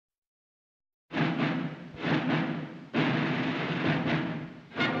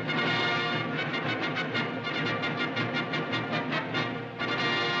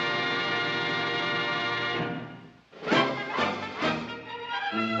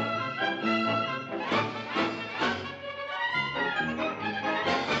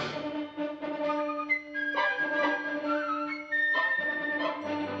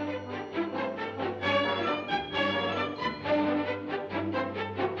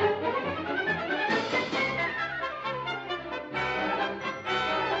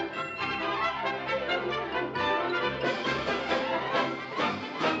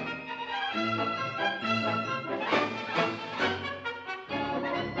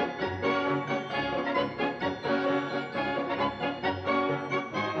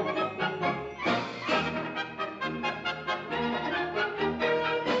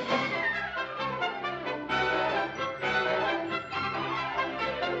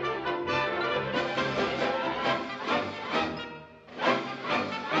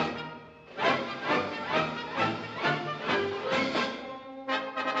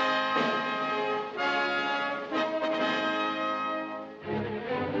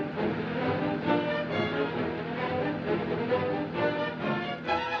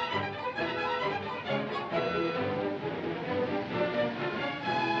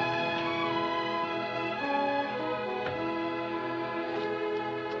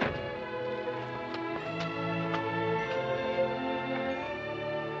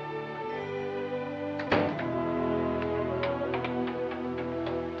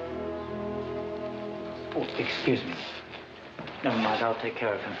Excuse me. Never mind, I'll take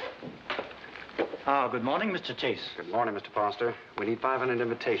care of him. Ah, good morning, Mr. Chase. Good morning, Mr. Foster. We need 500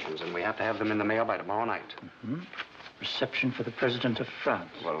 invitations, and we have to have them in the mail by tomorrow night. Mm-hmm. Reception for the President of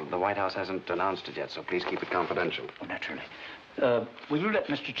France. Well, the White House hasn't announced it yet, so please keep it confidential. Oh, naturally. Will you let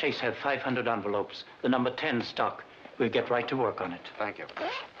Mr. Chase have 500 envelopes, the number 10 stock? We'll get right to work on it. Thank you.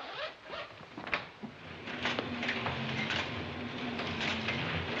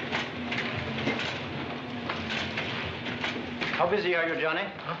 How busy are you, Johnny?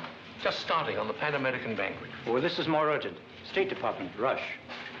 Huh? Just starting on the Pan-American banquet. Well, this is more urgent. State Department, rush.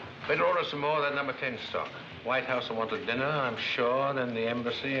 Better order some more of that number 10 stock. White House will want a dinner, I'm sure, then the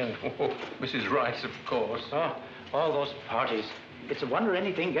embassy, and Mrs. Rice, of course. Oh, all those parties. It's a wonder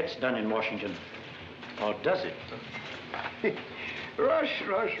anything gets done in Washington. Or does it? Rush,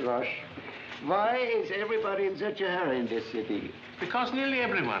 rush, rush. Why is everybody in such a hurry in this city? Because nearly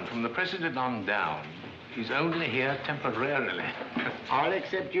everyone, from the president on down, is only here temporarily. All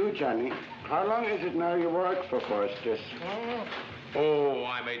except you, Johnny. How long is it now you work for Foster's? Oh,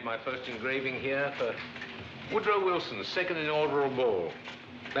 I made my first engraving here for Woodrow Wilson's second inaugural ball.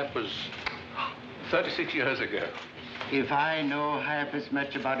 That was 36 years ago. If I know half as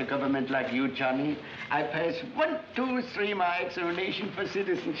much about a government like you, Johnny, I pass 1, 2, 3 my examination for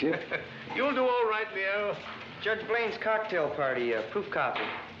citizenship. You'll do all right, Leo. Judge Blaine's cocktail party, proof copy.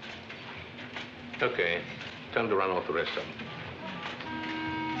 Okay. Tell him to run off the rest of them.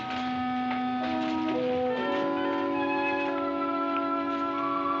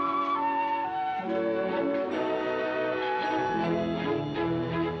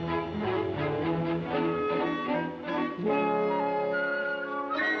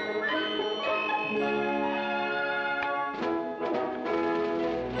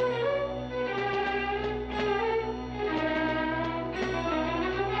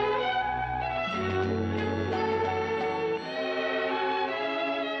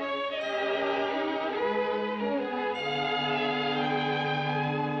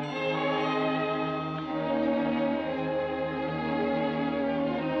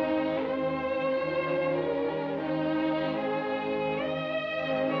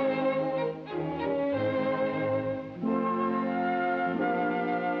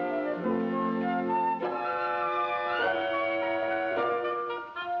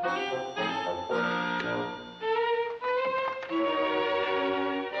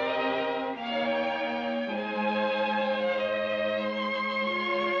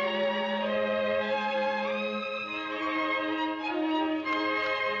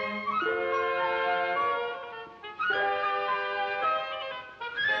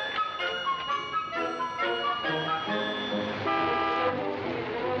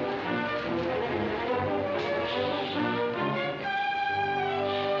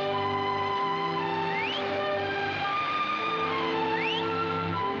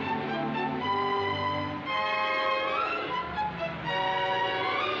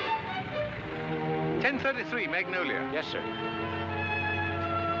 Magnolia. Yes, sir.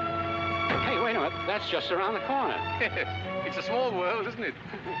 Hey, wait a minute. That's just around the corner. Yes. It's a small world, isn't it?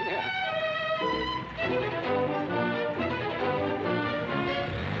 Yeah.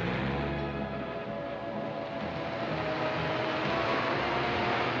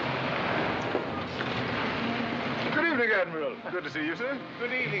 Good evening, Admiral. Good to see you, sir.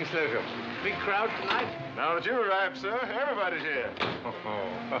 Good evening, Slocum. Big crowd tonight? Now that you arrived, sir, everybody's here.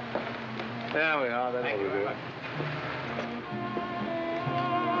 There we are. That's all we do.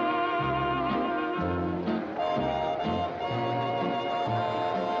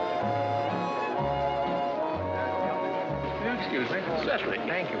 Excuse me. Certainly.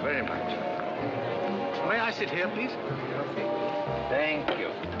 Thank you very much. May I sit here, please? Thank you.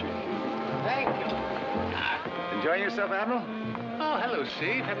 Thank you. Enjoying yourself, Admiral? Oh, hello,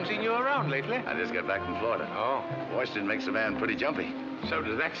 Steve. Haven't seen you around lately. I just got back from Florida. Oh, Washington makes a man pretty jumpy. so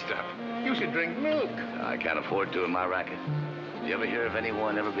does that stuff. You should drink milk. I can't afford to in my racket. Do you ever hear of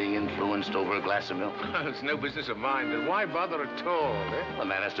anyone ever being influenced over a glass of milk? It's no business of mine, but why bother at all, eh? A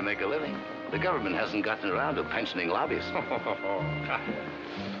man has to make a living. The government hasn't gotten around to pensioning lobbyists.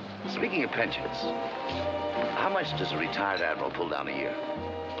 Speaking of pensions, how much does a retired admiral pull down a year?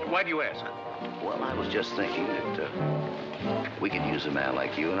 Why do you ask? Well, I was just thinking that we could use a man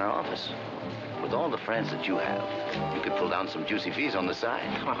like you in our office. With all the friends that you have, you could pull down some juicy fees on the side.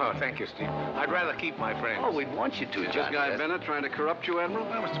 Oh, thank you, Steve. I'd rather keep my friends. Oh, we'd want you to, Is Johnny. this guy Bennett trying to corrupt you, Admiral?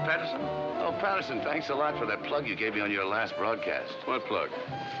 Well, Mr. Patterson. Oh, Patterson, thanks a lot for that plug you gave me on your last broadcast. What plug?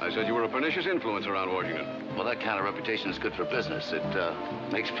 I said you were a pernicious influence around Washington. Well, that kind of reputation is good for business.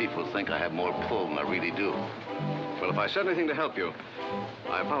 It makes people think I have more pull than I really do. Well, if I said anything to help you,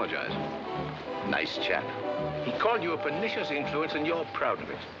 I apologize. Nice chap. He called you a pernicious influence, and you're proud of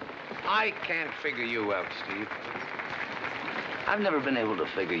it. I can't figure you out, Steve. I've never been able to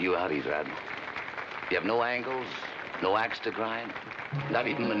figure you out either, Admiral. You have no angles, no axe to grind. Not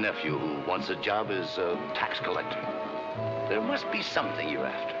even my nephew, who wants a job as a tax collector. There must be something you're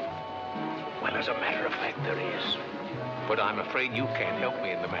after. Well, as a matter of fact, there is. But I'm afraid you can't help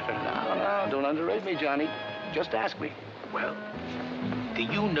me in the matter. No, don't underrate me, Johnny. Just ask me. Well, do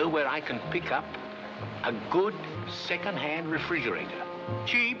you know where I can pick up a good second-hand refrigerator?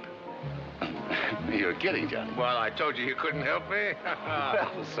 Cheap. You're kidding, Johnny. Well, I told you couldn't help me.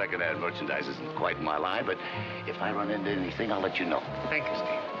 Well, second-hand merchandise isn't quite my line, but if I run into anything, I'll let you know. Thank you,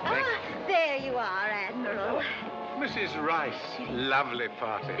 Steve. Thank you. There you are, Admiral. Mrs. Rice, lovely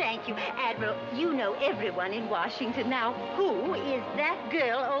party. Thank you, Admiral. You know everyone in Washington now. Who is that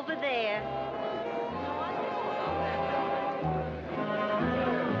girl over there?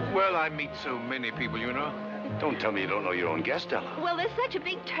 Well, I meet so many people, you know. Don't tell me you don't know your own guest, Ella. Well, there's such a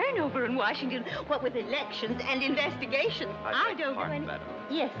big turnover in Washington, what with elections and investigations. I don't do any... Madam.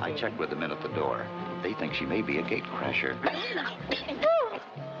 Yes, I sir. checked with the men at the door. They think she may be a gate crasher.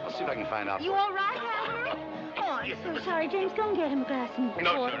 I'll see if I can find out. You all right, Admiral? Oh, I'm so sorry. James, go and get him a glass of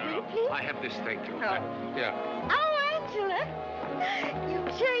water, will you, please? I have this, thank you. Oh. Yeah. Oh, Angela,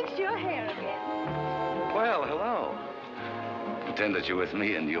 you've changed your hair again. Well, hello. Pretend that you're with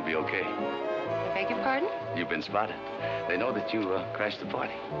me and you'll be okay. Beg your pardon? You've been spotted. They know that you crashed the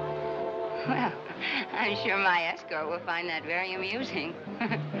party. Well, I'm sure my escort will find that very amusing.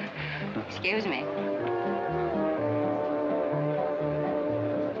 Excuse me.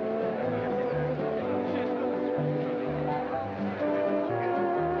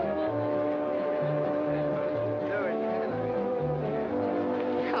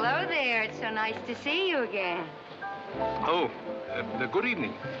 Hello there. It's so nice to see you again. Oh, good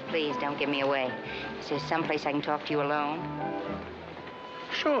evening. Please, don't give me away. Is there someplace I can talk to you alone?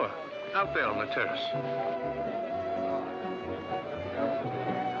 Sure, out there on the terrace.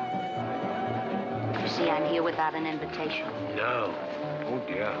 You see, I'm here without an invitation. No. Oh,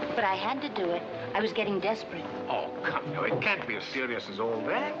 dear. But I had to do it. I was getting desperate. Oh, come now. It can't be as serious as all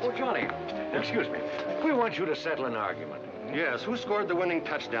that. Oh, Johnny, excuse me. We want you to settle an argument. Yes, who scored the winning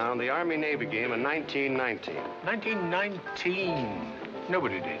touchdown in the Army-Navy game in 1919? 1919.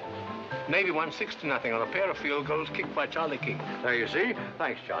 Nobody did. Navy won 6-0 on a pair of field goals kicked by Charlie King. There you see.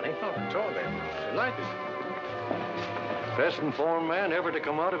 Thanks, Johnny. Not at all, then. Delighted. Best informed man ever to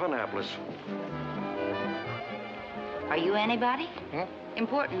come out of Annapolis. Are you anybody? Huh?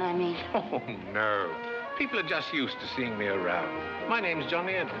 Important, I mean. Oh, no. People are just used to seeing me around. My name's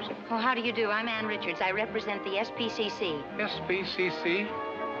Johnnie Adams. Well, how do you do? I'm Anne Richards. I represent the SPCC. SPCC?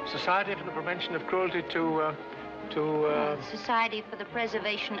 Society for the Prevention of Cruelty to Society for the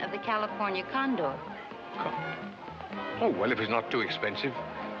Preservation of the California Condor. Oh, well, if it's not too expensive,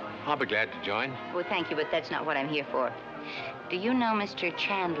 I'll be glad to join. Well, thank you, but that's not what I'm here for. Do you know Mr.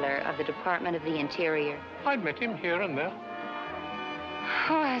 Chandler of the Department of the Interior? I'd met him here and there.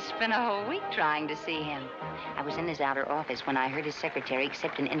 Oh, I spent a whole week trying to see him. I was in his outer office when I heard his secretary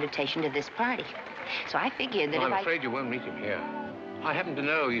accept an invitation to this party. So I figured that Well, if I'm afraid you won't meet him here. I happen to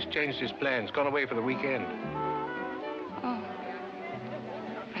know he's changed his plans, gone away for the weekend. Oh.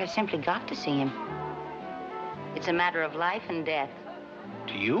 But I've simply got to see him. It's a matter of life and death.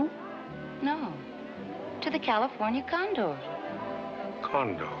 To you? No, to the California Condor.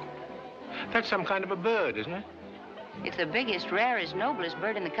 Condor. That's some kind of a bird, isn't it? It's the biggest, rarest, noblest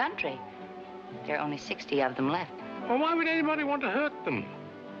bird in the country. There are only 60 of them left. Well, why would anybody want to hurt them?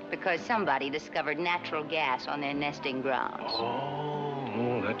 Because somebody discovered natural gas on their nesting grounds.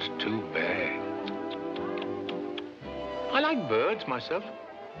 Oh, that's too bad. I like birds myself.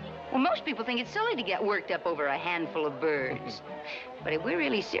 Well, most people think it's silly to get worked up over a handful of birds. But if we're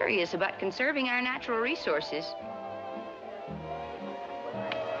really serious about conserving our natural resources...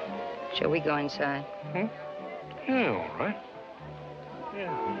 Shall we go inside? Hmm? Yeah, all right.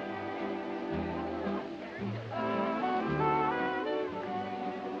 Yeah.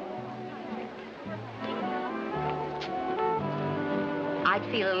 I'd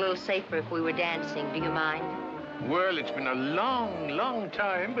feel a little safer if we were dancing. Do you mind? Well, it's been a long, long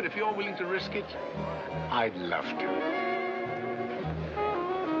time, but if you're willing to risk it, I'd love to.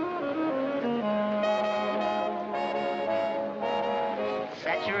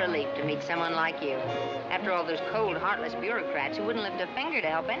 Such a relief to meet someone like you. After all those cold, heartless bureaucrats who wouldn't lift a finger to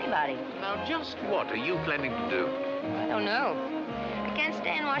help anybody. Now, just what are you planning to do? I don't know. I can't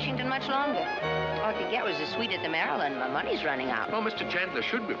stay in Washington much longer. All I could get was a suite at the Maryland. My money's running out. Well, Mr. Chandler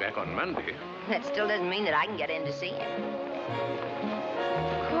should be back on Monday. That still doesn't mean that I can get in to see him.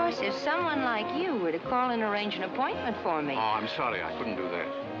 Of course, if someone like you were to call and arrange an appointment for me... Oh, I'm sorry, I couldn't do that.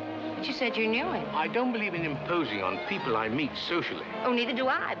 But you said you knew him. I don't believe in imposing on people I meet socially. Oh, neither do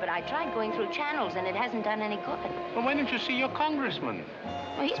I, but I tried going through channels and it hasn't done any good. Well, why don't you see your congressman?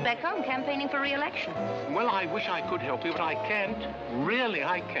 Well, he's back home campaigning for re-election. Well, I wish I could help you, but I can't. Really,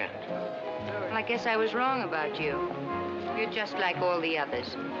 I can't. Well, I guess I was wrong about you. You're just like all the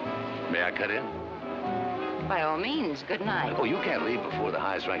others. May I cut in? By all means, good night. Oh, you can't leave before the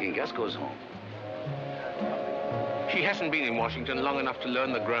highest-ranking guest goes home. She hasn't been in Washington long enough to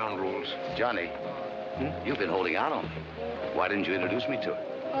learn the ground rules. Johnny, you've been holding out on me. Why didn't you introduce me to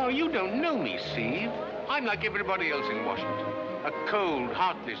her? Oh, you don't know me, Steve. I'm like everybody else in Washington. A cold,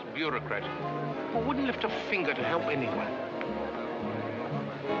 heartless bureaucrat who wouldn't lift a finger to help anyone.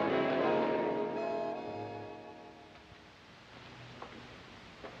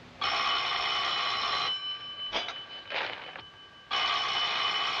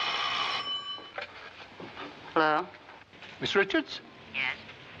 Hello? Miss Richards? Yes?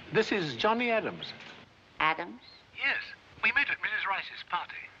 This is Johnnie Adams. Adams? Yes. We met at Mrs. Rice's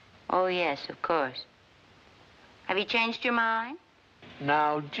party. Oh, yes, of course. Have you changed your mind?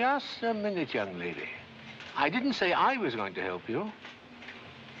 Now, just a minute, young lady. I didn't say I was going to help you,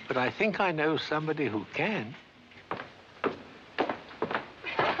 but I think I know somebody who can.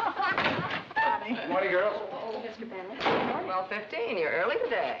 Good morning, girls. Mr. Bennett. 12:15. You're early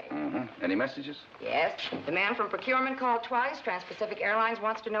today. Any messages? Yes. The man from procurement called twice. Trans-Pacific Airlines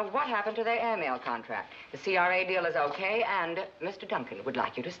wants to know what happened to their airmail contract. The CRA deal is okay, and Mr. Duncan would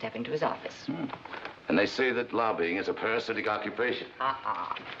like you to step into his office. And they say that lobbying is a parasitic occupation.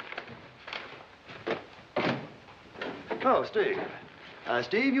 Ha-ha. Oh, Steve.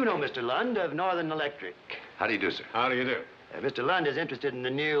 Steve, you know Mr. Lund of Northern Electric. How do you do, sir? How do you do? Mr. Lund is interested in the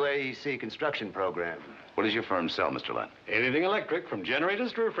new AEC construction program. What does your firm sell, Mr. Lund? Anything electric, from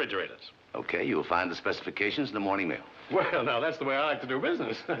generators to refrigerators. Okay, you'll find the specifications in the morning mail. Well, now, that's the way I like to do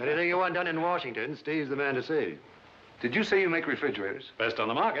business. Anything you want done in Washington, Steve's the man to see. Did you say you make refrigerators? Best on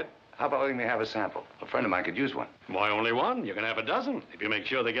the market. How about letting me have a sample? A friend of mine could use one. Why only one? You can have a dozen, if you make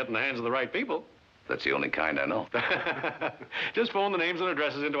sure they get in the hands of the right people. That's the only kind I know. Just phone the names and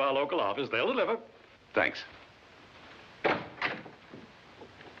addresses into our local office. They'll deliver. Thanks.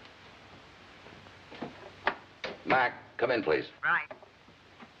 Mac, come in, please. Right.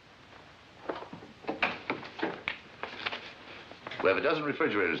 We have a dozen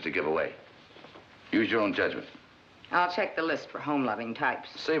refrigerators to give away. Use your own judgment. I'll check the list for home-loving types.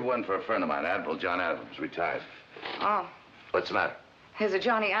 Save one for a friend of mine, Admiral John Adams, retired. Oh, What's the matter? there's a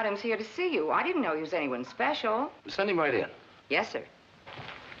Johnnie Adams here to see you. I didn't know he was anyone special. Send him right in. Yes, sir.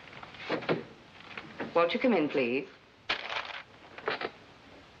 Won't you come in, please?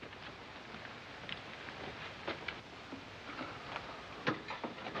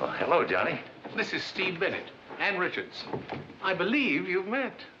 Well, hello, Johnny. This is Steve Bennett, Anne Richards. I believe you've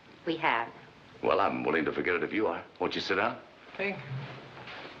met. We have. Well, I'm willing to forget it if you are. Won't you sit down? Thank you.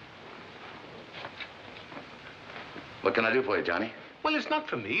 What can I do for you, Johnny? Well, it's not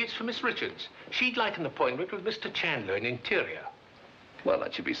for me. It's for Miss Richards. She'd like an appointment with Mr. Chandler in Interior. Well,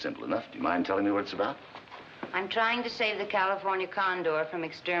 that should be simple enough. Do you mind telling me what it's about? I'm trying to save the California Condor from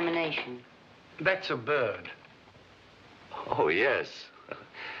extermination. That's a bird. Oh, yes.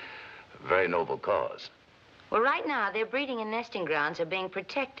 Very noble cause. Well, right now, their breeding and nesting grounds are being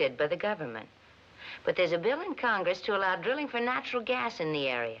protected by the government. But there's a bill in Congress to allow drilling for natural gas in the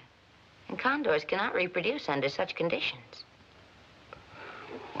area. And condors cannot reproduce under such conditions.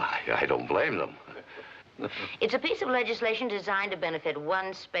 Why, I don't blame them. It's a piece of legislation designed to benefit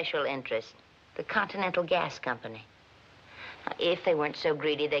one special interest, the Continental Gas Company. Now, if they weren't so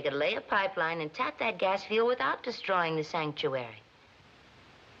greedy, they could lay a pipeline and tap that gas field without destroying the sanctuary.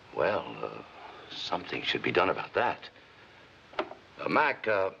 Well, something should be done about that. Mac,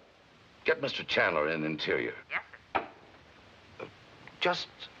 get Mr. Chandler in Interior. Yes, sir. Just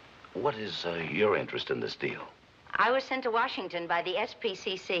what is your interest in this deal? I was sent to Washington by the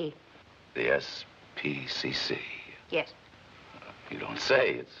SPCC. The SPCC? Yes. You don't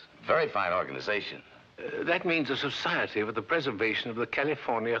say. It's a very fine organization. That means a society for the preservation of the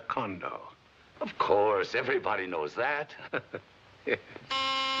California Condor. Of course, everybody knows that.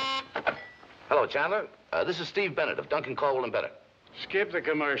 Hello, Chandler. This is Steve Bennett of Duncan, Caldwell and Bennett. Skip the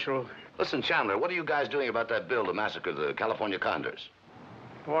commercial. Listen, Chandler, what are you guys doing about that bill to massacre the California Condors?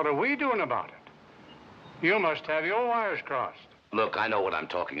 What are we doing about it? You must have your wires crossed. Look, I know what I'm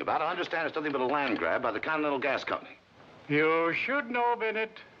talking about. I understand it's nothing but a land grab by the Continental Gas Company. You should know,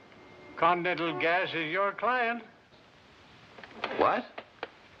 Bennett. Continental Gas is your client. What?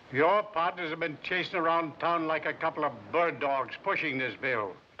 Your partners have been chasing around town like a couple of bird dogs pushing this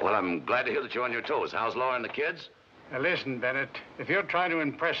bill. Well, I'm glad to hear that you're on your toes. How's Laura and the kids? Now, listen, Bennett, if you're trying to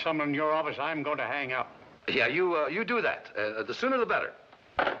impress someone in your office, I'm going to hang up. Yeah, you do that. The sooner the better.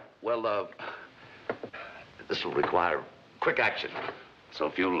 Well, this will require quick action. So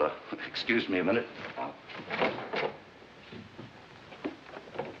if you'll excuse me a minute.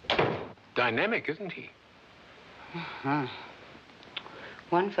 Dynamic, isn't he? Uh-huh.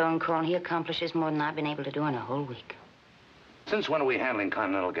 One phone call and he accomplishes more than I've been able to do in a whole week. Since when are we handling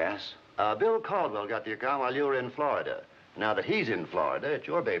Continental Gas? Bill Caldwell got the account while you were in Florida. Now that he's in Florida, it's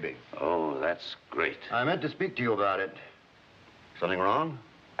your baby. Oh, that's great. I meant to speak to you about it. Something wrong?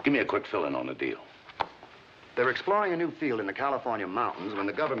 Give me a quick fill-in on the deal. They're exploring a new field in the California mountains when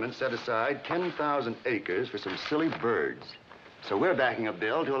the government set aside 10,000 acres for some silly birds. So we're backing a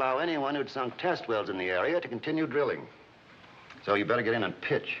bill to allow anyone who'd sunk test wells in the area to continue drilling. So you better get in and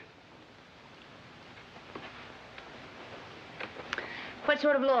pitch. What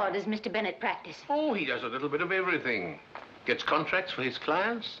sort of law does Mr. Bennett practice? Oh, he does a little bit of everything. Gets contracts for his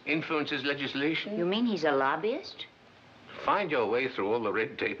clients, influences legislation. You mean he's a lobbyist? Find your way through all the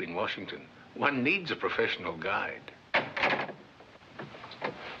red tape in Washington. One needs a professional guide.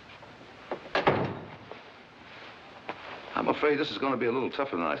 I'm afraid this is going to be a little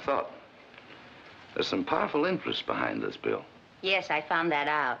tougher than I thought. There's some powerful interest behind this bill. Yes, I found that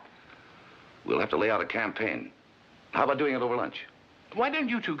out. We'll have to lay out a campaign. How about doing it over lunch? Why don't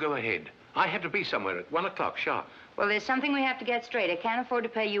you two go ahead? I have to be somewhere at 1 o'clock sharp. Well, there's something we have to get straight. I can't afford to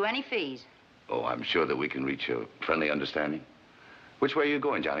pay you any fees. Oh, I'm sure that we can reach a friendly understanding. Which way are you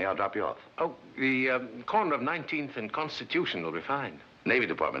going, Johnny? I'll drop you off. Oh, the corner of 19th and Constitution will be fine. Navy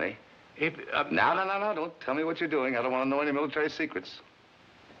Department, eh? If, No. Don't tell me what you're doing. I don't want to know any military secrets.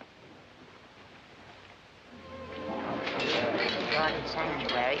 Guarded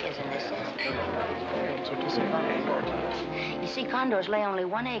sanctuary is a necessity. Birds are to survive. You see, condors lay only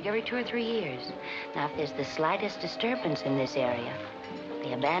one egg every 2 or 3 years. Now, if there's the slightest disturbance in this area,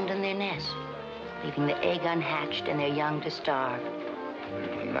 they abandon their nest, leaving the egg unhatched and their young to starve.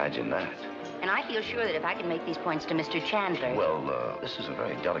 Imagine that. And I feel sure that if I can make these points to Mr. Chandler... Well, this is a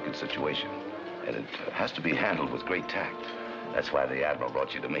very delicate situation, and it has to be handled with great tact. That's why the Admiral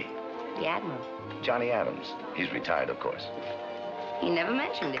brought you to me. The Admiral? Johnnie Adams. He's retired, of course. He never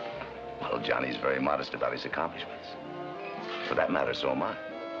mentioned it. Well, Johnny's very modest about his accomplishments. For that matter, so am I.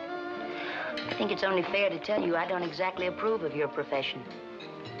 I think it's only fair to tell you I don't exactly approve of your profession.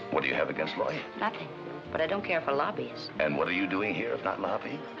 What do you have against lawyers? Nothing. But I don't care for lobbyists. And what are you doing here, if not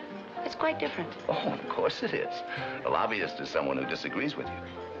lobbying? It's quite different. Oh, of course it is. A lobbyist is someone who disagrees with you.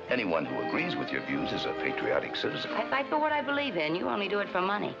 Anyone who agrees with your views is a patriotic citizen. I fight for what I believe in. You only do it for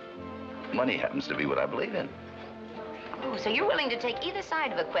money. Money happens to be what I believe in. Oh, so you're willing to take either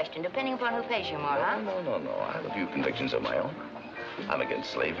side of a question, depending upon who pays you more, huh? No. I have a few convictions of my own. I'm against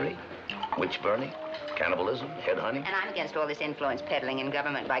slavery, witch burning, cannibalism, headhunting. And I'm against all this influence peddling in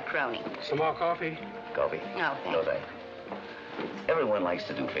government by crony. Some more coffee? Coffee? No, thanks. No, thanks. Everyone likes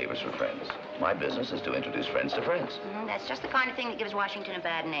to do favors for friends. My business is to introduce friends to friends. That's just the kind of thing that gives Washington a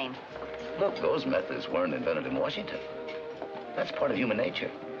bad name. Look, those methods weren't invented in Washington. That's part of human nature.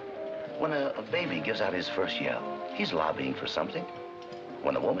 When a baby gives out his first yell, he's lobbying for something.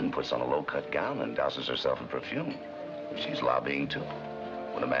 When a woman puts on a low-cut gown and douses herself in perfume, she's lobbying too.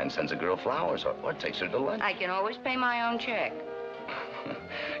 When a man sends a girl flowers or takes her to lunch. I can always pay my own check.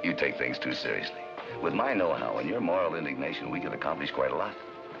 You take things too seriously. With my know-how and your moral indignation, we could accomplish quite a lot.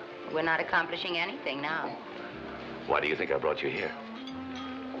 We're not accomplishing anything now. Why do you think I brought you here?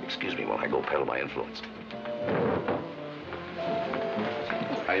 Excuse me while I go peddle my influence.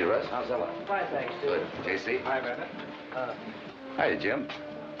 How you, Russ? How's Ella? Fine, thanks, Steve. Good. J.C.? Hi, Bennett. Hi, Jim.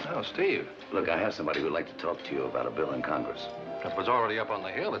 Oh, Steve. Look, I have somebody who'd like to talk to you about a bill in Congress. That was already up on the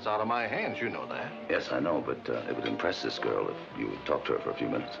hill. It's out of my hands. You know that. Yes, I know, but it would impress this girl if you would talk to her for a few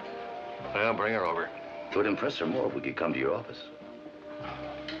minutes. Well, bring her over. It would impress her more if we could come to your office.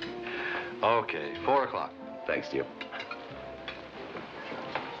 Okay, 4 o'clock. Thanks, dear.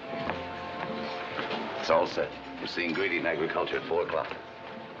 It's all set. We're seeing Grady in agriculture at 4 o'clock.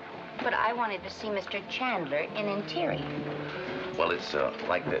 But I wanted to see Mr. Chandler in Interior. Well, it's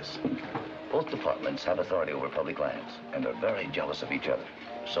like this. Both departments have authority over public lands, and they're very jealous of each other.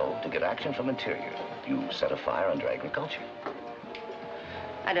 So, to get action from Interior, you set a fire under agriculture.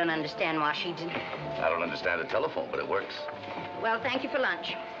 I don't understand Washington. I don't understand a telephone, but it works. Well, thank you for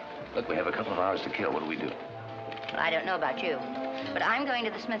lunch. Look, we have a couple of hours to kill. What do we do? Well, I don't know about you, but I'm going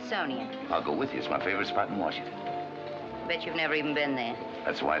to the Smithsonian. I'll go with you. It's my favorite spot in Washington. Bet you've never even been there.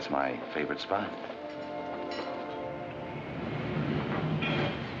 That's why it's my favorite spot.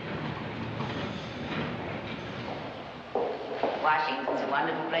 Washington's a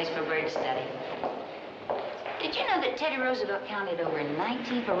wonderful place for bird study. Did you know that Teddy Roosevelt counted over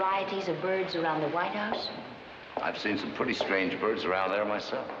 90 varieties of birds around the White House? I've seen some pretty strange birds around there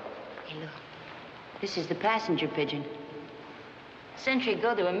myself. Hey, look. This is the passenger pigeon. A century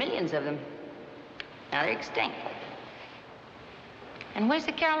ago, there were millions of them. Now they're extinct. And where's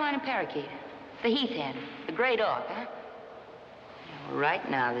the Carolina parakeet? The heath hen? The gray dog, huh? Well, right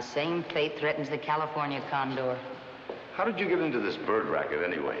now, the same fate threatens the California Condor. How did you get into this bird racket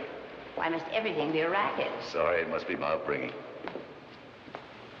anyway? Why must everything be a racket? Sorry, it must be my upbringing.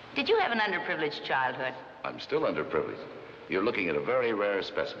 Did you have an underprivileged childhood? I'm still underprivileged. You're looking at a very rare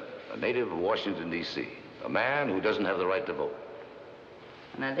specimen, a native of Washington, D.C., a man who doesn't have the right to vote.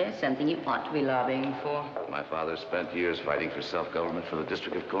 Now, there's something you ought to be lobbying for. My father spent years fighting for self-government for the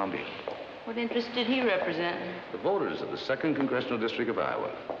District of Columbia. What interest did he represent? The voters of the 2nd Congressional District of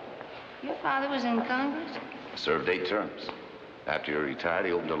Iowa. Your father was in Congress? Served 8 terms. After he retired,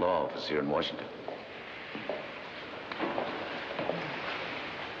 he opened a law office here in Washington.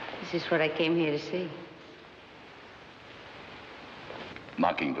 This is what I came here to see.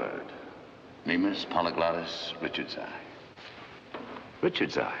 Mockingbird. Mimus polyglottis Richards' eye.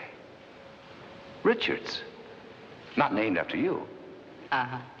 Richards' eye. Richards. Not named after you.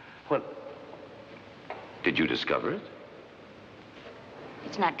 Uh-huh. Well, did you discover it?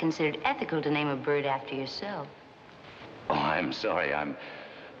 It's not considered ethical to name a bird after yourself. Oh, I'm sorry. I'm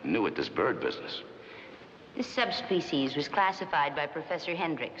new at this bird business. This subspecies was classified by Professor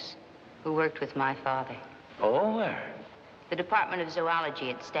Hendricks, who worked with my father. Oh, where? The Department of Zoology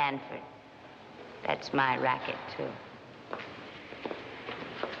at Stanford. That's my racket, too.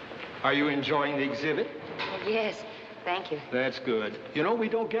 Are you enjoying the exhibit? Oh, yes, thank you. That's good. You know, we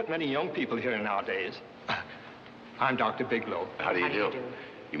don't get many young people here nowadays. I'm Dr. Bigelow. How do you do?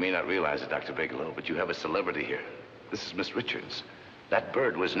 You may not realize it, Dr. Bigelow, but you have a celebrity here. This is Miss Richards. That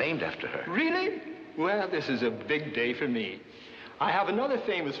bird was named after her. Really? Well, this is a big day for me. I have another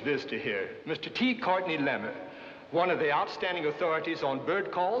famous visitor here, Mr. T. Courtney Lemmer, one of the outstanding authorities on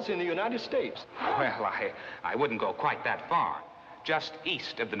bird calls in the United States. Well, I wouldn't go quite that far. Just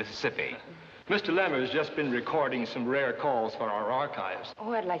east of the Mississippi. Mr. Lemmer has just been recording some rare calls for our archives.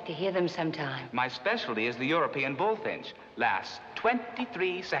 Oh, I'd like to hear them sometime. My specialty is the European bullfinch. Lasts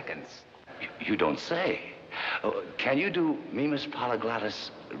 23 seconds. You don't say. Oh, can you do Mimus polyglottis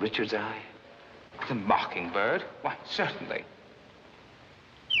Richards' eye? The mockingbird? Why, certainly.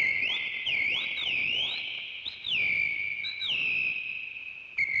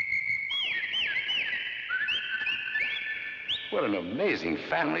 What an amazing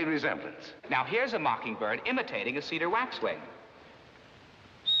family resemblance. Now, here's a mockingbird imitating a cedar waxwing.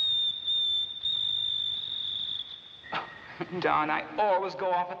 Oh, Don, I always go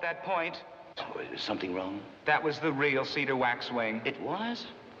off at that point. Oh, is something wrong? That was the real cedar waxwing. It was?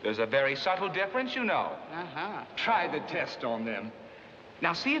 There's a very subtle difference, you know. Uh-huh. Try the test on them.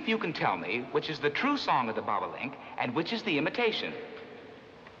 Now, see if you can tell me which is the true song of the bobolink and which is the imitation.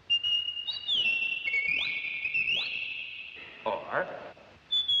 Or...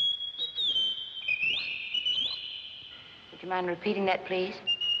 Would you mind repeating that, please?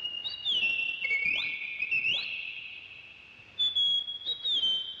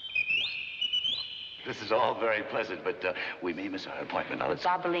 This is all very pleasant, but we may miss our appointment. Now, let's...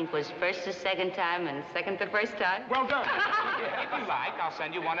 Bobolink was first the second time and second the first time. Well done. If you like, I'll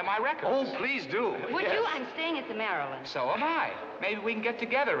send you one of my records. Oh, please do. Would you? I'm staying at the Maryland. So am I. Maybe we can get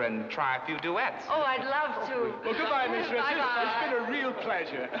together and try a few duets. Oh, I'd love to. Well, goodbye, Miss Richards. Bye-bye. It's been a real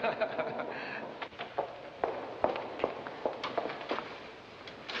pleasure.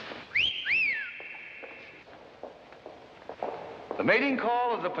 The mating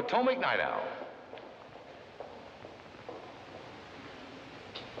call of the Potomac Night Owl.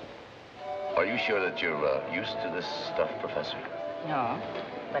 Are you sure that you're used to this stuff, Professor? No,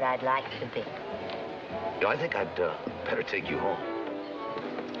 but I'd like to be. You know, I think I'd better take you home.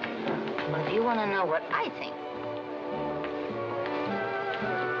 Well, if you want to know what I think.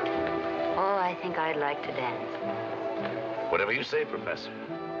 Oh, I think I'd like to dance. Whatever you say, Professor.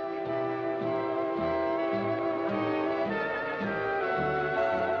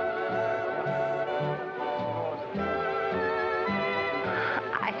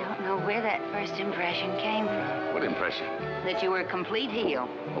 Where that first impression came from. What impression? That you were a complete heel.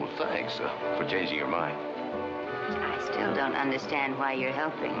 Oh, thanks for changing your mind. I still don't understand why you're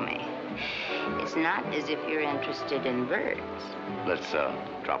helping me. It's not as if you're interested in birds. Let's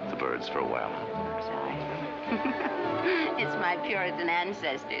drop the birds for a while. Sorry. It's my Puritan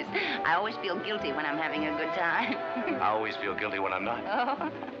ancestors. I always feel guilty when I'm having a good time. I always feel guilty when I'm not. Oh.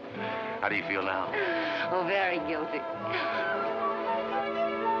 How do you feel now? Oh, very guilty.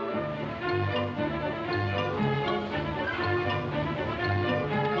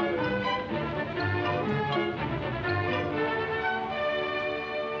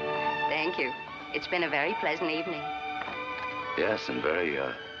 Thank you. It's been a very pleasant evening. Yes, and very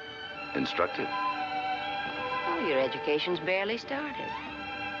instructive. Oh, your education's barely started.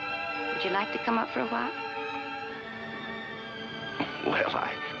 Would you like to come up for a while? Well,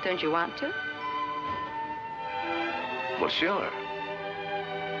 Don't you want to? Well, sure.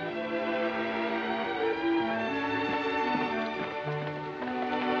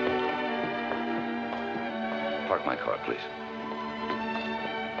 Park my car, please.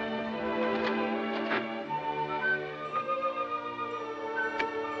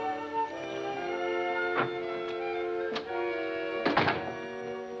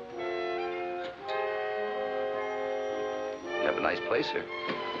 You have a nice place here.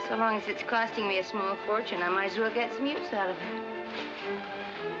 So long as it's costing me a small fortune, I might as well get some use out of it.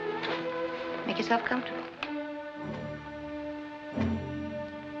 Make yourself comfortable.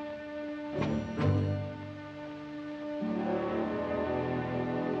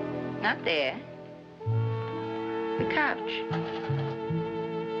 Not there. The couch.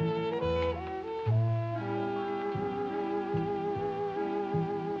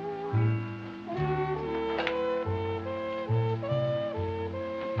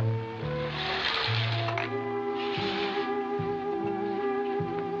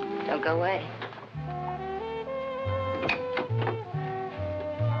 Don't go away.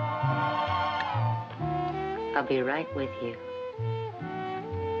 I'll be right with you.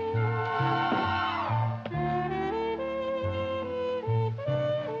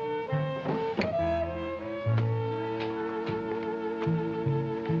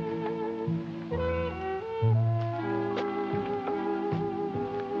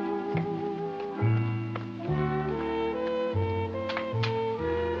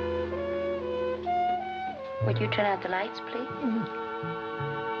 Would you turn out the lights, please?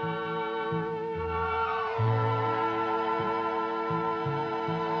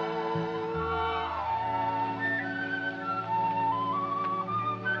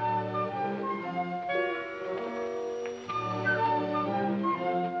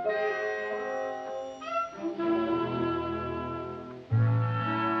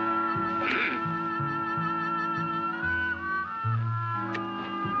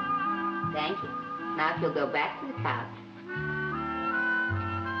 Thank you. Now, if you'll go back to the couch.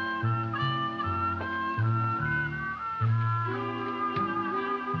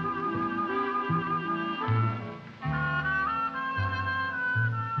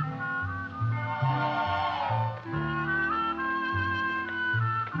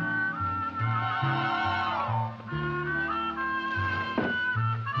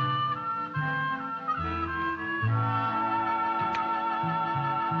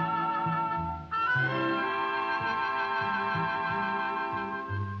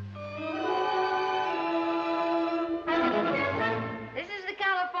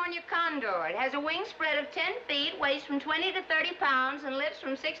 California Condor. It has a wingspread of 10 feet, weighs from 20 to 30 pounds, and lives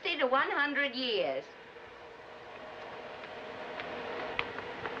from 60 to 100 years.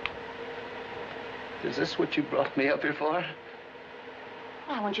 Is this what you brought me up here for?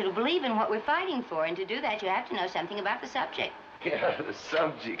 Well, I want you to believe in what we're fighting for, and to do that, you have to know something about the subject. Yeah, the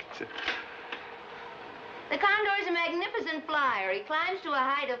subject. The Condor is a magnificent flyer. He climbs to a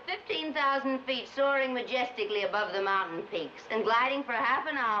height of 15,000 feet, soaring majestically above the mountain peaks, and gliding for half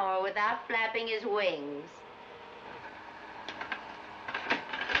an hour without flapping his wings.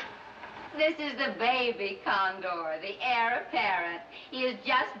 This is the baby Condor, the heir apparent. He has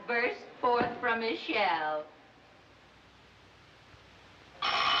just burst forth from his shell.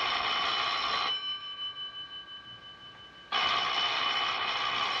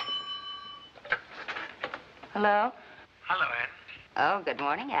 Hello? Hello, Anne. Oh, good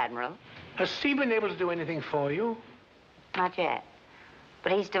morning, Admiral. Has Steve been able to do anything for you? Not yet.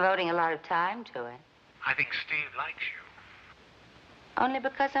 But he's devoting a lot of time to it. I think Steve likes you. Only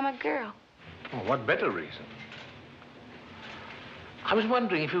because I'm a girl. Well, what better reason? I was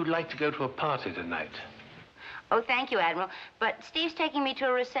wondering if you'd like to go to a party tonight. Oh, thank you, Admiral. But Steve's taking me to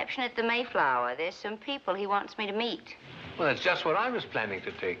a reception at the Mayflower. There's some people he wants me to meet. Well, that's just where I was planning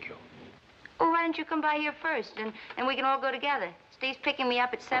to take you. Well, why don't you come by here first, and we can all go together? Steve's picking me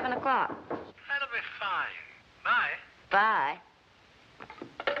up at 7 o'clock. That'll be fine. Bye. Bye.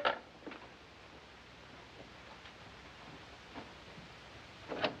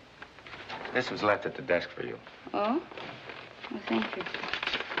 This was left at the desk for you. Oh? Well, thank you.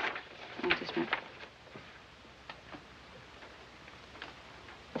 Oh, just a minute.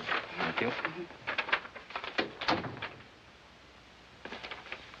 Thank you.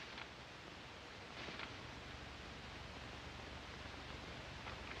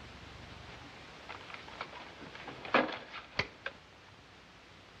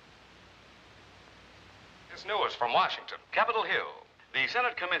 This news from Washington, Capitol Hill. The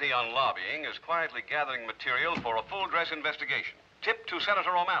Senate Committee on Lobbying is quietly gathering material for a full-dress investigation. Tip to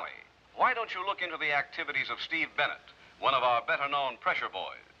Senator O'Malley. Why don't you look into the activities of Steve Bennett, one of our better-known pressure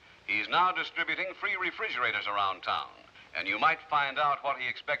boys? He's now distributing free refrigerators around town, and you might find out what he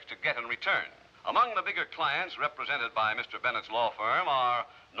expects to get in return. Among the bigger clients represented by Mr. Bennett's law firm are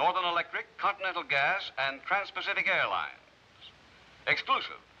Northern Electric, Continental Gas, and Trans-Pacific Airlines.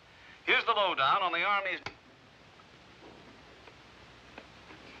 Exclusive. Here's the lowdown on the Army's...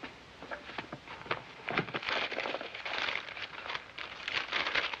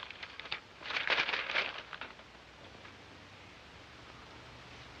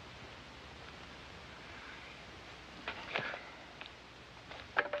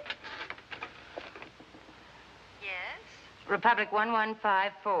 Republic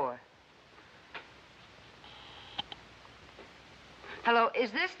 1154. Hello,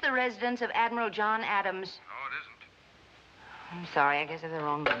 is this the residence of Admiral John Adams? No, it isn't. I'm sorry, I guess I have the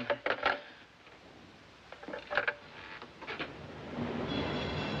wrong number.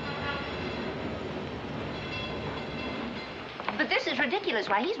 But this is ridiculous.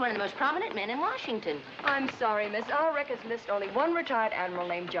 Why, he's one of the most prominent men in Washington. I'm sorry, miss. Our records list only one retired admiral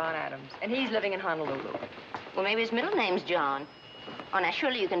named John Adams, and he's living in Honolulu. Well, maybe his middle name's John. Oh, now,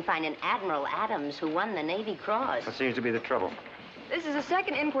 surely you can find an Admiral Adams who won the Navy Cross. That seems to be the trouble. This is the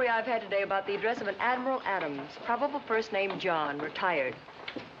second inquiry I've had today about the address of an Admiral Adams. Probable first name John, retired.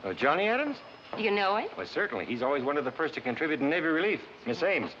 Johnnie Adams? Do you know him? Well, certainly. He's always one of the first to contribute in Navy relief. Miss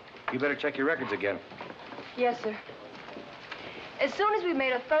Ames, you better check your records again. Yes, sir. As soon as we've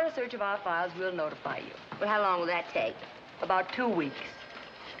made a thorough search of our files, we'll notify you. Well, how long will that take? About 2 weeks.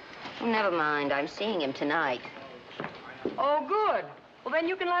 Oh, never mind. I'm seeing him tonight. Oh, good. Well, then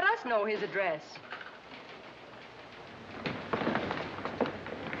you can let us know his address.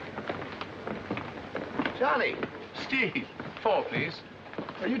 Johnny. Steve. 4, please.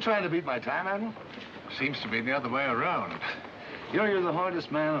 Are you trying to beat my time, Admiral? Seems to be the other way around. You're the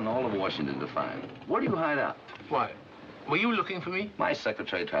hardest man in all of Washington to find. Where do you hide out? Why? Were you looking for me? My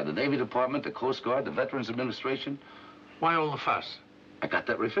secretary tried the Navy Department, the Coast Guard, the Veterans Administration. Why all the fuss? I got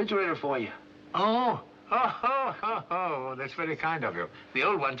that refrigerator for you. Oh, that's very kind of you. The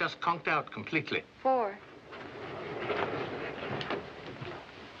old one just conked out completely. 4.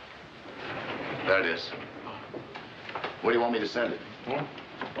 There it is. Where do you want me to send it? Hmm?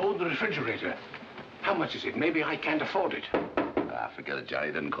 Oh, the refrigerator. How much is it? Maybe I can't afford it. Ah, forget it, Johnny.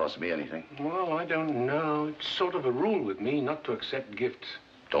 It didn't cost me anything. Well, I don't know. It's sort of a rule with me not to accept gifts.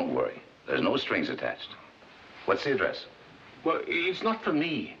 Don't worry. There's no strings attached. What's the address? Well, it's not for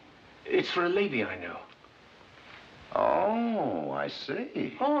me. It's for a lady I know. Oh, I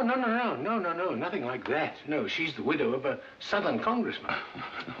see. Oh, no. Nothing like that. No, she's the widow of a Southern congressman.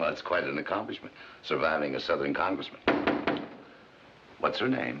 Well, that's quite an accomplishment, surviving a Southern congressman. What's her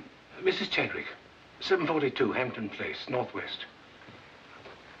name? Mrs. Chadwick, 742 Hampton Place, Northwest.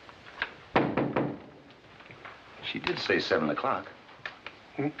 She did say 7 o'clock.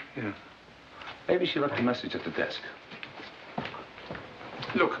 Yeah. Maybe she left a message at the desk.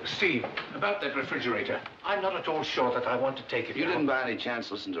 Look, Steve, about that refrigerator, I'm not at all sure that I want to take it. You didn't by any chance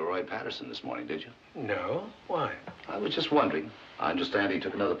listen to Roy Patterson this morning, did you? No. Why? I was just wondering. I understand he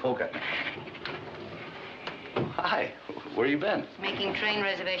took another poke at me. Hi. Where you been? Making train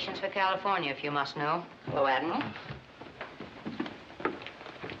reservations for California, if you must know. Hello, Admiral.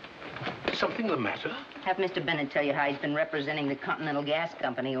 Something the matter? Have Mr. Bennett tell you how he's been representing the Continental Gas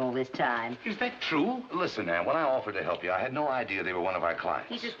Company all this time. Is that true? Listen, Ann, when I offered to help you, I had no idea they were one of our clients.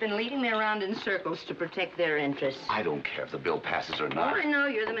 He's just been leading me around in circles to protect their interests. I don't care if the bill passes or Oh, not. I know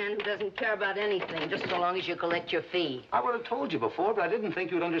you're the man who doesn't care about anything, just so long as you collect your fee. I would have told you before, but I didn't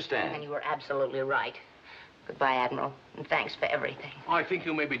think you'd understand. And you were absolutely right. Goodbye, Admiral, and thanks for everything. I think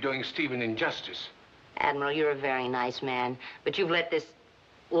you may be doing Steve an injustice. Admiral, you're a very nice man, but you've let this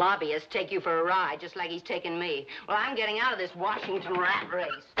lobbyist take you for a ride, just like he's taken me. Well, I'm getting out of this Washington rat race.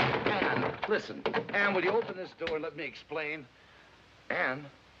 Ann, listen. Ann, will you open this door and let me explain? Ann,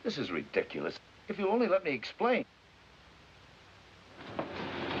 this is ridiculous. If you only let me explain.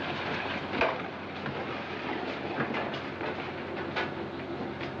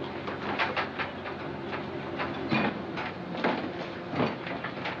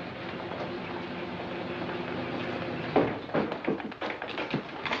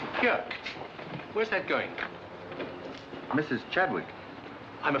 Here. Where's that going? Mrs. Chadwick.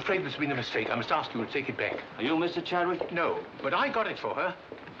 I'm afraid there's been a mistake. I must ask you to take it back. Are you Mr. Chadwick? No, but I got it for her,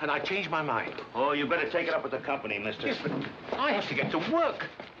 and I changed my mind. Oh, you better take it up with the company, mister. Yes, but I have to get to work.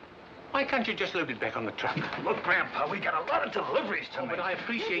 Why can't you just load it back on the truck? Look, Grandpa, we got a lot of deliveries to But I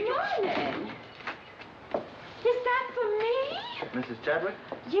appreciate Good morning. Is that for me? Mrs. Chadwick?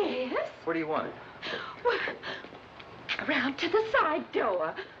 Yes. Where do you want it? Well, around to the side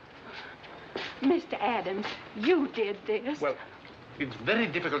door. Mr. Adams, you did this. Well, it's very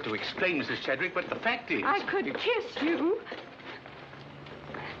difficult to explain, Mrs. Chadwick, but the fact is... I could kiss you.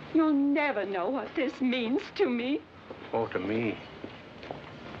 You'll never know what this means to me. Oh, to me.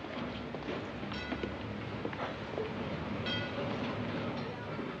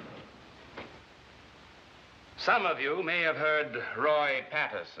 Some of you may have heard Roy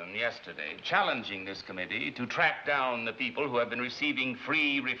Patterson yesterday challenging this committee to track down the people who have been receiving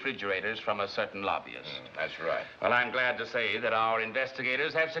free refrigerators from a certain lobbyist. That's right. Well, I'm glad to say that our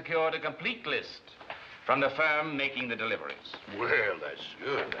investigators have secured a complete list from the firm making the deliveries. Well, that's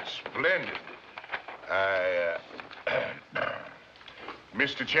good. That's splendid.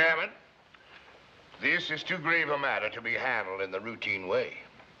 Mr. Chairman, this is too grave a matter to be handled in the routine way.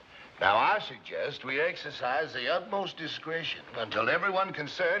 Now, I suggest we exercise the utmost discretion until everyone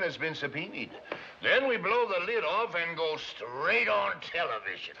concerned has been subpoenaed. Then we blow the lid off and go straight on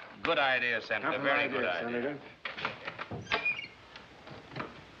television. Good idea, Senator. Very good idea. Senator.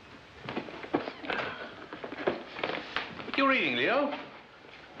 What are you reading, Leo?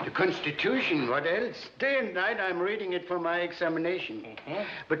 The Constitution, what else? Day and night I'm reading it for my examination.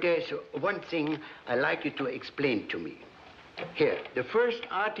 But there's one thing I'd like you to explain to me. Here, the first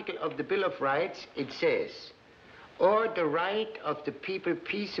article of the Bill of Rights, it says, or the right of the people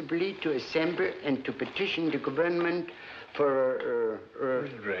peaceably to assemble and to petition the government for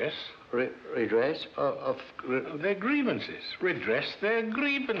redress. Redress of their grievances. Redress their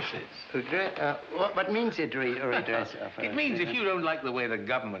grievances. Redress, what means it, redress? It means if you don't like the way the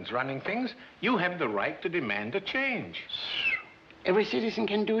government's running things, you have the right to demand a change. Every citizen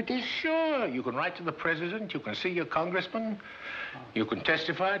can do this? Sure. You can write to the president. You can see your congressman. You can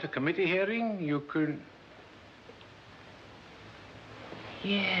testify at a committee hearing. You can...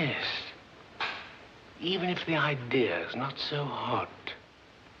 Yes. Even if the idea is not so hot,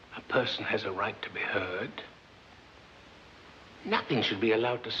 a person has a right to be heard. Nothing should be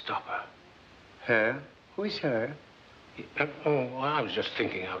allowed to stop her. Her? Who is her? Oh, I was just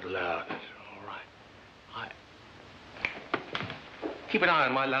thinking out loud. Keep an eye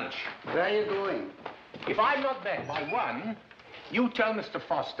on my lunch. Where are you going? If I'm not back by 1, you tell Mr.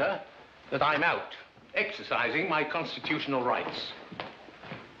 Foster that I'm out, exercising my constitutional rights.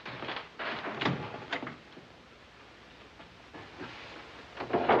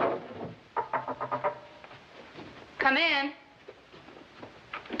 Come in.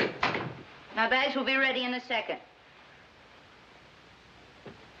 My bags will be ready in a second.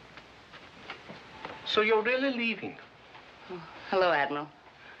 So you're really leaving? Hello, Admiral.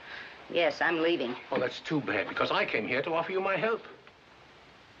 Yes, I'm leaving. Oh, that's too bad, because I came here to offer you my help.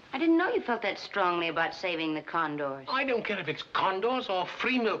 I didn't know you felt that strongly about saving the Condors. I don't care if it's Condors or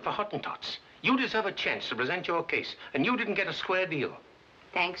free milk for Hottentots. You deserve a chance to present your case, and you didn't get a square deal.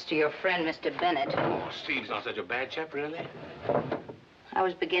 Thanks to your friend, Mr. Bennett. Oh, Steve's not such a bad chap, really. I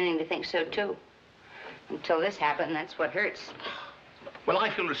was beginning to think so, too. Until this happened, that's what hurts. Well, I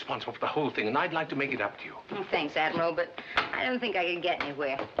feel responsible for the whole thing, and I'd like to make it up to you. Oh, thanks, Admiral, but I don't think I can get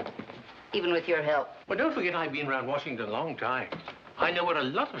anywhere, even with your help. Well, don't forget I've been around Washington a long time. I know where a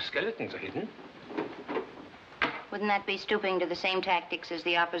lot of skeletons are hidden. Wouldn't that be stooping to the same tactics as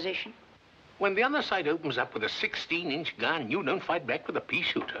the opposition? When the other side opens up with a 16-inch gun, you don't fight back with a pea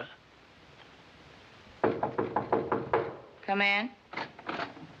shooter. Come in.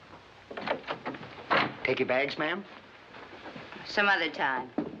 Take your bags, ma'am? Some other time.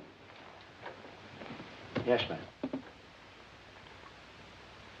 Yes, ma'am.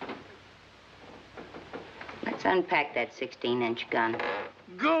 Let's unpack that 16-inch gun.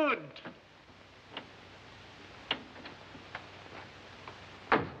 Good.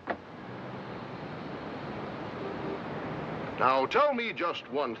 Now, tell me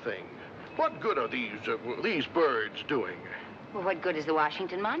just one thing. What good are these birds doing? Well, what good is the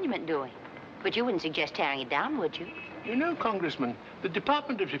Washington Monument doing? But you wouldn't suggest tearing it down, would you? You know, Congressman, the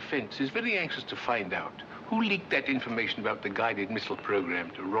Department of Defense is very anxious to find out who leaked that information about the guided missile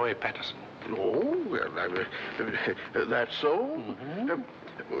program to Roy Patterson. Oh, well, that's so?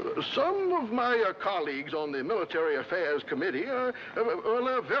 Mm-hmm. Some of my colleagues on the Military Affairs Committee are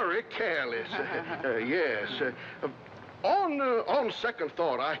very careless. Yes. On second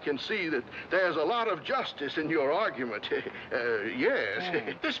thought, I can see that there's a lot of justice in your argument.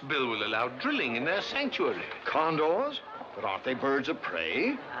 Yes. This bill will allow drilling in their sanctuary. Condors? But aren't they birds of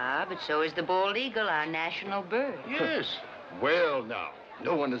prey? Ah, but so is the bald eagle, our national bird. Yes. Well, now,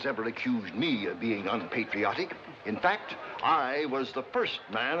 no one has ever accused me of being unpatriotic. In fact, I was the first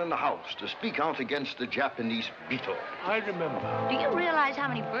man in the House to speak out against the Japanese beetle. I remember. Do you realize how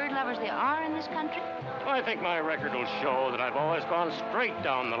many bird lovers there are in this country? I think my record will show that I've always gone straight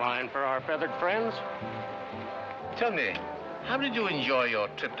down the line for our feathered friends. Tell me, how did you enjoy your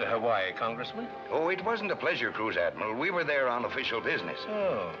trip to Hawaii, Congressman? Oh, it wasn't a pleasure cruise, Admiral. We were there on official business.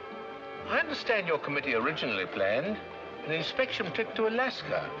 Oh. I understand your committee originally planned an inspection trip to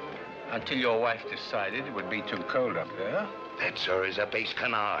Alaska until your wife decided it would be too cold up there. That, sir, is a base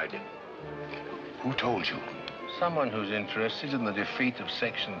canard. Who told you? Someone who's interested in the defeat of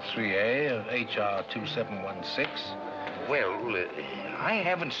Section 3A of H.R. 2716. Well, I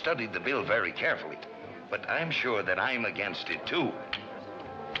haven't studied the bill very carefully, but I'm sure that I'm against it, too.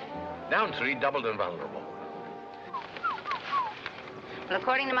 Down 3, doubled and vulnerable. Well,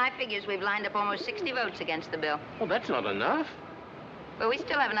 according to my figures, we've lined up almost 60 votes against the bill. Well, that's not enough. But we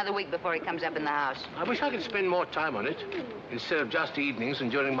still have another week before it comes up in the House. I wish I could spend more time on it, instead of just evenings and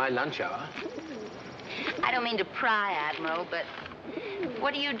during my lunch hour. I don't mean to pry, Admiral, but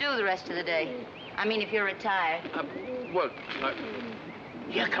what do you do the rest of the day? I mean, if you're retired.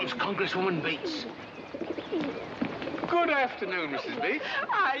 Here comes Congresswoman Bates. Good afternoon, Mrs. Bates.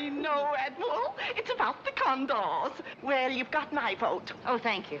 I know, Admiral. It's about the Condors. Well, you've got my vote. Oh,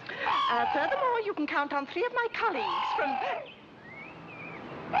 thank you. Furthermore, you can count on 3 of my colleagues from...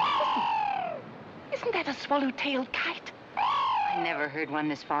 Listen, isn't that a swallow-tailed kite? I never heard one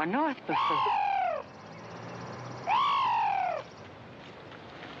this far north before.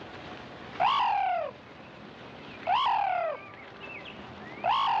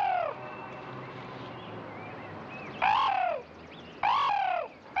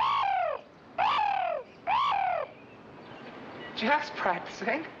 Just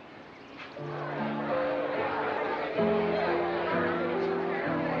practicing.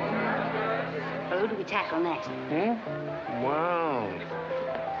 Who do we tackle next? Well,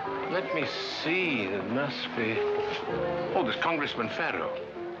 let me see. It must be... Oh, there's Congressman Farrow.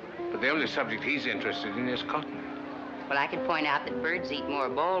 But the only subject he's interested in is cotton. Well, I could point out that birds eat more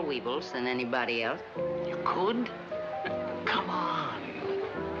boll weevils than anybody else. You could? Come on.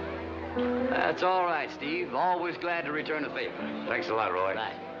 That's all right, Steve. Always glad to return a favor. Thanks a lot, Roy.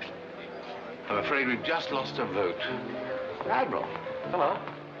 Right. I'm afraid we've just lost a vote. Admiral. Hello.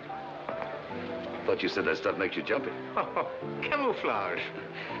 Thought you said that stuff makes you jumpy. Oh, camouflage.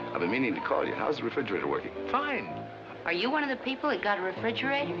 I've been meaning to call you. How's the refrigerator working? Fine. Are you one of the people that got a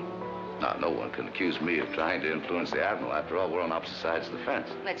refrigerator? Now, no one can accuse me of trying to influence the Admiral. After all, we're on opposite sides of the fence.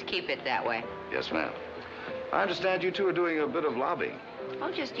 Let's keep it that way. Yes, ma'am. I understand you two are doing a bit of lobbying.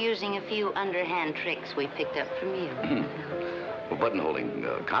 Oh, just using a few underhand tricks we picked up from you. Well,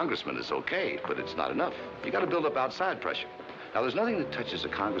 buttonholing congressmen is okay, but it's not enough. You got to build up outside pressure. Now, there's nothing that touches a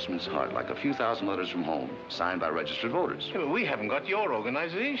congressman's heart like a few thousand letters from home, signed by registered voters. Yeah, but we haven't got your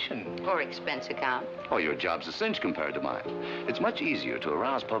organization. Or expense account. Oh, your job's a cinch compared to mine. It's much easier to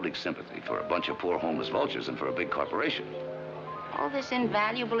arouse public sympathy for a bunch of poor homeless vultures than for a big corporation. All this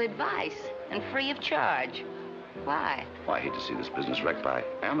invaluable advice, and free of charge. Why? Well, I hate to see this business wrecked by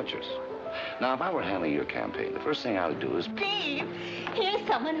amateurs. Now, if I were handling your campaign, the first thing I would do is... Steve, here's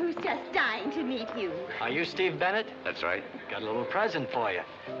someone who's just dying to meet you. Are you Steve Bennett? That's right. Got a little present for you.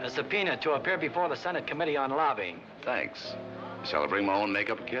 A subpoena to appear before the Senate Committee on Lobbying. Thanks. Shall I bring my own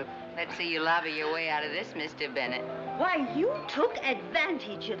makeup kit? Let's see you lobby your way out of this, Mr. Bennett. Why, you took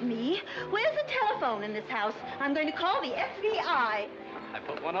advantage of me. Where's the telephone in this house? I'm going to call the FBI. I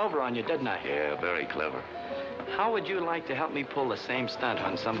put one over on you, didn't I? Yeah, very clever. How would you like to help me pull the same stunt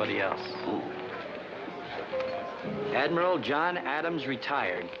on somebody else? Ooh. Admiral John Adams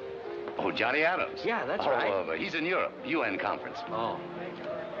retired. Oh, Johnnie Adams? Yeah, that's right. He's in Europe, UN conference. Oh.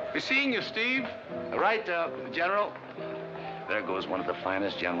 Be seeing you, Steve. Right, General. There goes one of the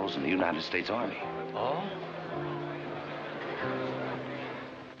finest generals in the United States Army. Oh?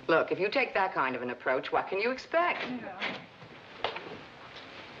 Look, if you take that kind of an approach, what can you expect?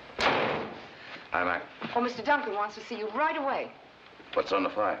 Hi, Mac. Oh, Mr. Duncan wants to see you right away. What's on the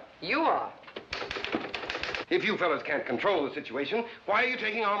fire? You are. If you fellas can't control the situation, why are you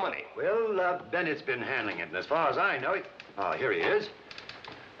taking our money? Well, Bennett's been handling it, and as far as I know, here he is.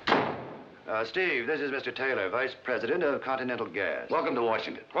 Steve, this is Mr. Taylor, Vice President of Continental Gas. Welcome to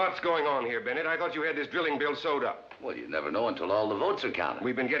Washington. What's going on here, Bennett? I thought you had this drilling bill sewed up. Well, you never know until all the votes are counted.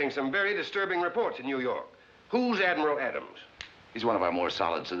 We've been getting some very disturbing reports in New York. Who's Admiral Adams? He's one of our more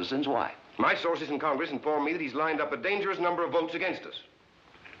solid citizens. Why? My sources in Congress inform me that he's lined up a dangerous number of votes against us.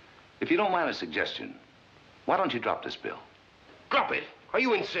 If you don't mind a suggestion, why don't you drop this bill? Drop it? Are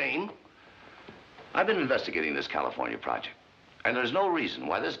you insane? I've been investigating this California project, and there's no reason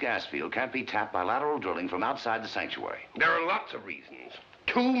why this gas field can't be tapped by lateral drilling from outside the sanctuary. There are lots of reasons.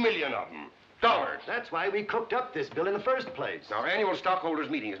 2 million of them. Dollars. That's why we cooked up this bill in the first place. Our annual stockholders'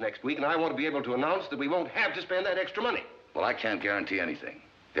 meeting is next week, and I want to be able to announce that we won't have to spend that extra money. Well, I can't guarantee anything.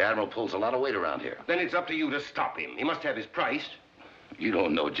 The Admiral pulls a lot of weight around here. Then it's up to you to stop him. He must have his price. You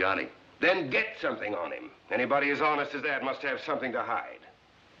don't know Johnny. Then get something on him. Anybody as honest as that must have something to hide.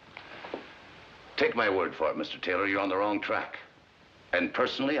 Take my word for it, Mr. Taylor, you're on the wrong track. And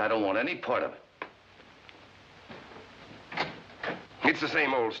personally, I don't want any part of it. It's the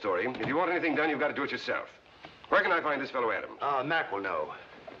same old story. If you want anything done, you've got to do it yourself. Where can I find this fellow Adams? Mac will know.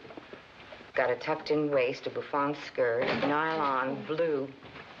 Got a tucked-in waist, a bouffant skirt, nylon, blue.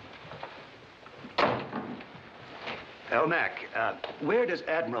 Mac, where does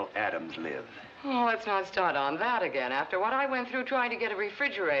Admiral Adams live? Oh, let's not start on that again. After what I went through trying to get a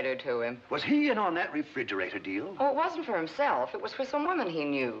refrigerator to him. Was he in on that refrigerator deal? Oh, it wasn't for himself. It was for some woman he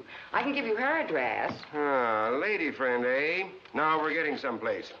knew. I can give you her address. Ah, lady friend, eh? Now we're getting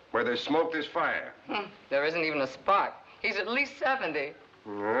someplace. Where there's smoke, there's fire. There isn't even a spark. He's at least 70.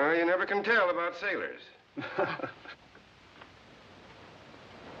 Well, you never can tell about sailors.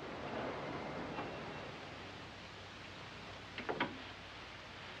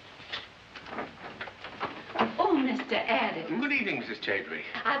 Oh, Mr. Adams. Good evening, Mrs. Chadwick.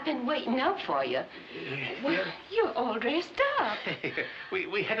 I've been waiting up for you. Well, you're all dressed up.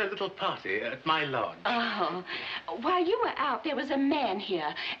 we had a little party at my lodge. Oh. While you were out, there was a man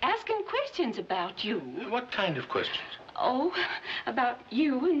here asking questions about you. What kind of questions? Oh, about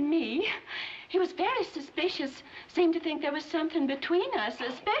you and me. He was very suspicious. Seemed to think there was something between us,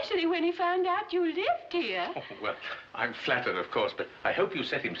 especially when he found out you lived here. Oh, well, I'm flattered, of course, but I hope you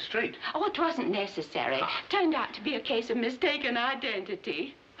set him straight. Oh, it wasn't necessary. Turned out to be a case of mistaken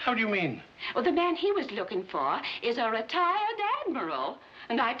identity. How do you mean? Well, the man he was looking for is a retired admiral.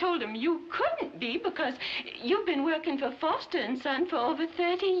 And I told him you couldn't be because you've been working for Foster and Son for over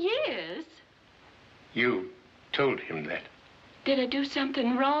 30 years. You told him that? Did I do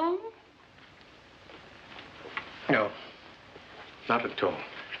something wrong? No, not at all.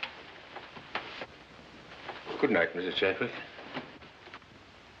 Good night, Mrs. Chadwick.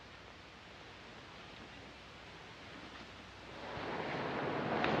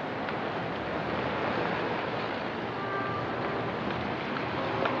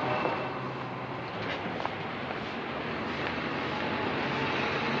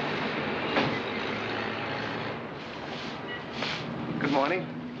 Good morning.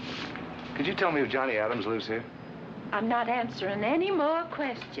 Could you tell me if Johnnie Adams lives here? I'm not answering any more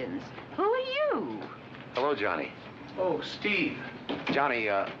questions. Who are you? Hello, Johnny. Oh, Steve. Johnny,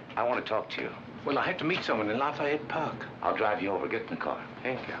 I want to talk to you. Well, I have to meet someone in Lafayette Park. I'll drive you over. Get in the car.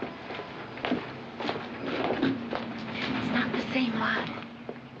 Thank you. It's not the same line.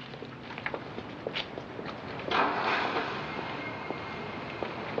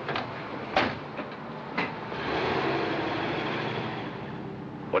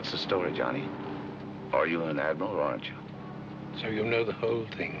 What's the story, Johnny? Are you an admiral or aren't you? So you know the whole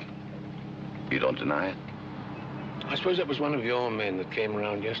thing? You don't deny it? I suppose that was one of your men that came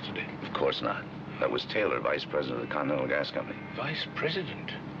around yesterday. Of course not. That was Taylor, vice president of the Continental Gas Company. Vice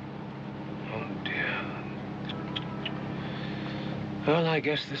president? Oh, dear. Well, I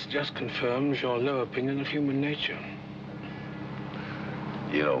guess this just confirms your low opinion of human nature.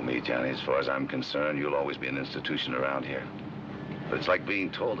 You know me, Johnny. As far as I'm concerned, you'll always be an institution around here. But it's like being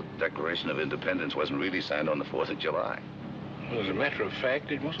told that the Declaration of Independence wasn't really signed on the 4th of July. Well, as a matter of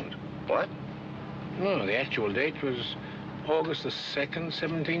fact, it wasn't. What? No, the actual date was August the 2nd,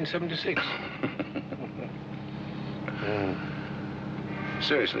 1776.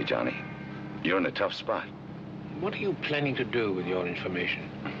 Seriously, Johnny, you're in a tough spot. What are you planning to do with your information?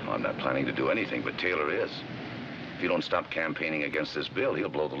 I'm not planning to do anything, but Taylor is. If you don't stop campaigning against this bill, he'll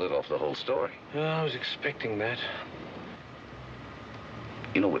blow the lid off the whole story. Well, I was expecting that.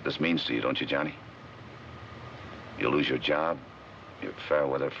 You know what this means to you, don't you, Johnny? You'll lose your job, your fair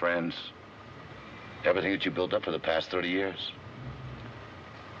weather friends, everything that you built up for the past 30 years.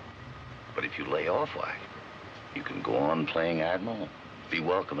 But if you lay off, why, you can go on playing Admiral, be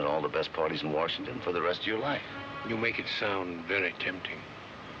welcome at all the best parties in Washington for the rest of your life. You make it sound very tempting.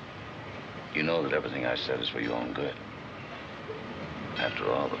 You know that everything I said is for your own good. After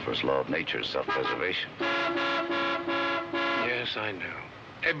all, the first law of nature is self-preservation. Yes, I know.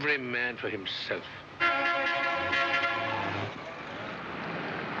 Every man for himself.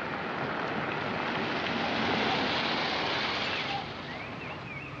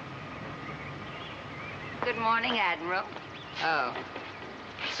 Good morning, Admiral. Oh.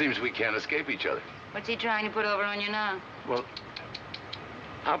 Seems we can't escape each other. What's he trying to put over on you now? Well,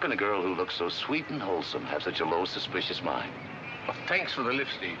 how can a girl who looks so sweet and wholesome have such a low, suspicious mind? Well, thanks for the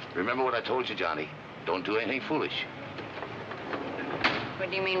lift, Steve. Remember what I told you, Johnny. Don't do anything foolish. What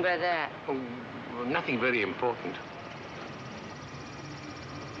do you mean by that? Oh, well, nothing very important.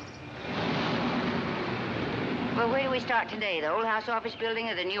 Well, where do we start today? The old house office building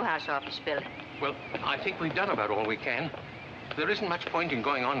or the new house office building? Well, I think we've done about all we can. There isn't much point in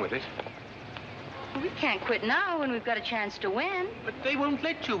going on with it. Well, we can't quit now when we've got a chance to win. But they won't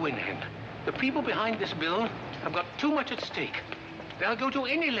let you win, Hen. The people behind this bill have got too much at stake. They'll go to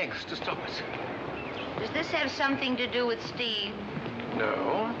any lengths to stop us. Does this have something to do with Steve?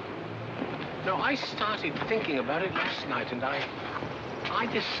 No. No, I started thinking about it last night, and I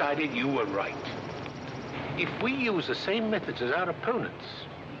decided you were right. If we use the same methods as our opponents,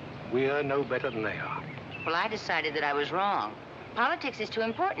 we're no better than they are. Well, I decided that I was wrong. Politics is too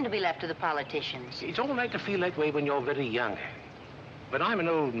important to be left to the politicians. It's all right to feel that way when you're very young. But I'm an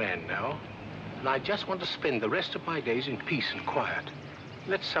old man now, and I just want to spend the rest of my days in peace and quiet.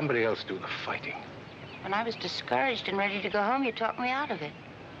 Let somebody else do the fighting. When I was discouraged and ready to go home, you talked me out of it.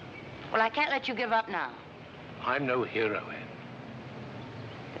 Well, I can't let you give up now. I'm no hero, Anne.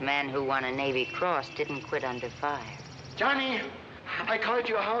 The man who won a Navy Cross didn't quit under fire. Johnny, I called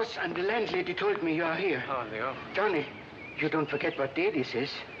your house and the landlady told me you are here. Oh, Leo. Johnny, you don't forget what day this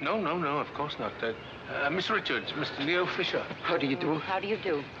is. No, of course not. Miss Richards, Mr. Leo Fisher. How do you do? How do you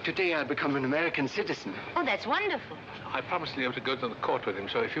do? Today I'll become an American citizen. Oh, that's wonderful. I promised Leo to go to the court with him,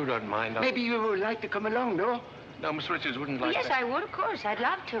 so if you don't mind, Maybe you would like to come along, no? No, Miss Richards wouldn't like Yes, that. I would, of course. I'd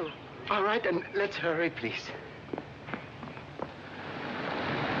love to. All right, then let's hurry, please.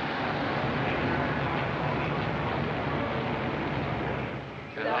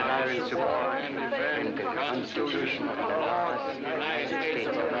 That I will support and defend the Constitution of the United States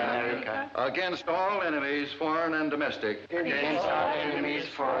of America against all enemies, foreign and domestic. Against all enemies,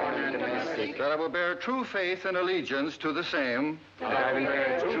 foreign and domestic. That I will bear true faith and allegiance to the same. That I will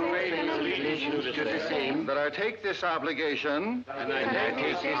bear true faith and allegiance to the same. That I take this obligation. And I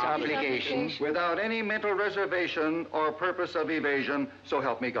take this obligation. Without any mental reservation or purpose of evasion, so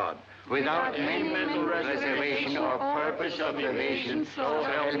help me God. Without any mental reservation or purpose of evasion, so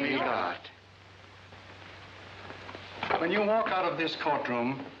help me God. When you walk out of this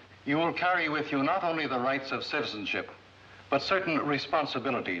courtroom, you will carry with you not only the rights of citizenship, but certain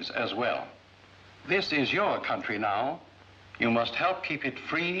responsibilities as well. This is your country now. You must help keep it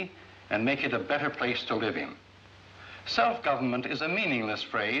free and make it a better place to live in. Self-government is a meaningless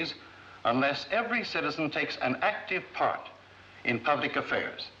phrase unless every citizen takes an active part in public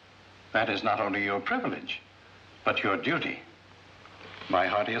affairs. That is not only your privilege, but your duty. My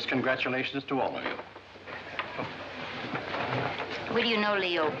heartiest congratulations to all of you. Where do you know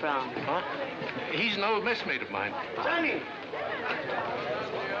Leo from? Huh? He's an old messmate of mine. Johnny!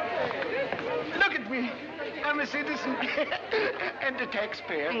 Look at me. I'm a citizen and a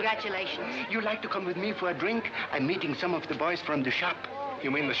taxpayer. Congratulations. You like to come with me for a drink? I'm meeting some of the boys from the shop. You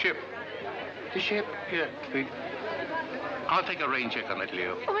mean the ship? The ship? Yeah, I'll take a rain check on it,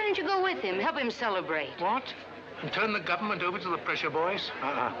 Leo. Well, why don't you go with him? Help him celebrate. What? and turn the government over to the pressure boys?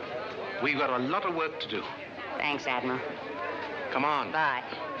 We've got a lot of work to do. Thanks, Admiral. Come on. Bye.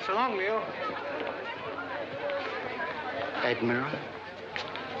 So long, Leo. Admiral,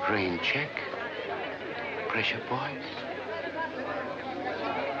 rain check, pressure boys.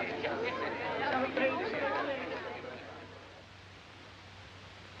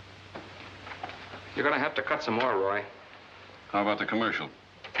 You're going to have to cut some more, Roy. How about the commercial?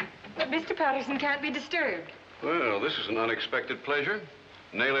 But Mr. Patterson can't be disturbed. Well, this is an unexpected pleasure.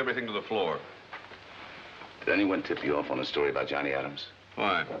 Nail everything to the floor. Did anyone tip you off on a story about Johnnie Adams?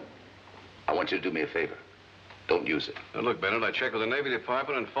 Why? I want you to do me a favor. Don't use it. Now, look, Bennett, I checked with the Navy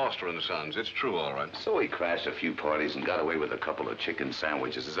Department and Foster and Sons. It's true, all right. So he crashed a few parties and got away with a couple of chicken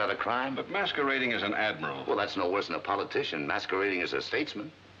sandwiches. Is that a crime? But masquerading as an admiral. Well, that's no worse than a politician masquerading as a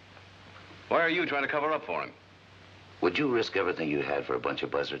statesman. Why are you trying to cover up for him? Would you risk everything you had for a bunch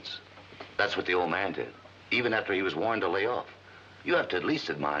of buzzards? That's what the old man did, even after he was warned to lay off. You have to at least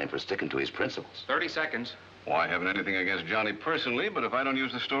admire him for sticking to his principles. 30 seconds. Well, I haven't anything against Johnny personally, but if I don't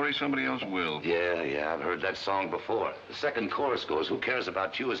use the story, somebody else will. Yeah, I've heard that song before. The second chorus goes, who cares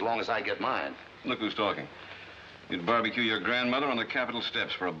about you as long as I get mine? Look who's talking. You'd barbecue your grandmother on the Capitol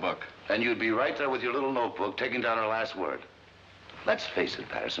steps for $1. And you'd be right there with your little notebook taking down her last word. Let's face it,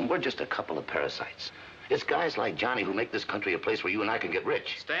 Patterson, we're just a couple of parasites. It's guys like Johnny who make this country a place where you and I can get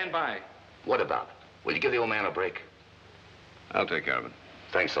rich. Stand by. What about it? Will you give the old man a break? I'll take care of it.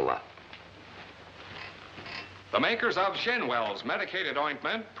 Thanks a lot. The makers of Shinwell's medicated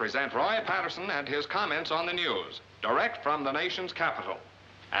ointment present Roy Patterson and his comments on the news, direct from the nation's capital.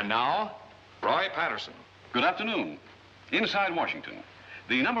 And now, Roy Patterson. Good afternoon. Inside Washington,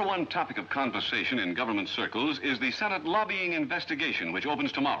 the #1 topic of conversation in government circles is the Senate lobbying investigation, which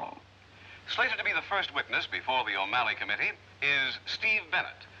opens tomorrow. Slated to be the first witness before the O'Malley Committee is Steve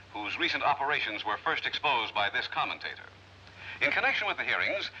Bennett, whose recent operations were first exposed by this commentator. In connection with the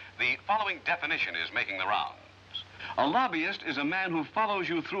hearings, the following definition is making the rounds. A lobbyist is a man who follows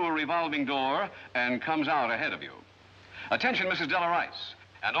you through a revolving door and comes out ahead of you. Attention, Mrs. Della Rice,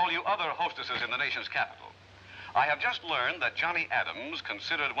 and all you other hostesses in the nation's capital. I have just learned that Johnnie Adams,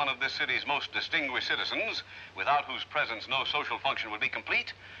 considered one of this city's most distinguished citizens, without whose presence no social function would be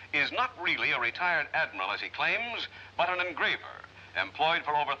complete, is not really a retired admiral as he claims, but an engraver, employed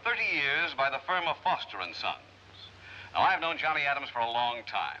for over 30 years by the firm of Foster & Sons. Now, I've known Johnnie Adams for a long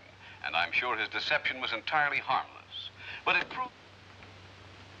time, and I'm sure his deception was entirely harmless. But it proved...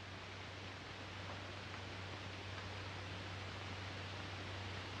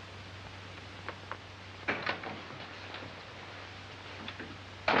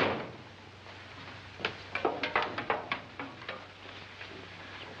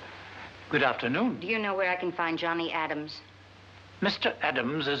 Good afternoon. Do you know where I can find Johnnie Adams? Mr.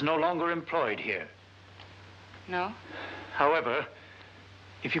 Adams is no longer employed here. No? However,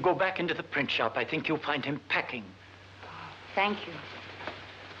 if you go back into the print shop, I think you'll find him packing. Thank you.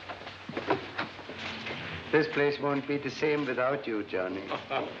 This place won't be the same without you, Johnny.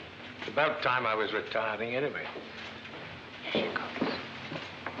 It's about time I was retiring anyway. Here she goes.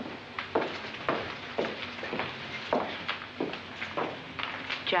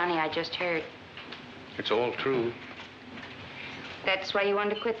 Johnny, I just heard. It's all true. That's why you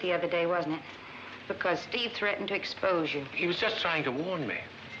wanted to quit the other day, wasn't it? Because Steve threatened to expose you. He was just trying to warn me.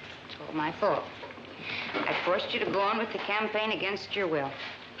 It's all my fault. I forced you to go on with the campaign against your will.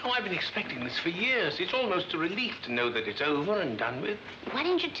 Oh, I've been expecting this for years. It's almost a relief to know that it's over and done with. Why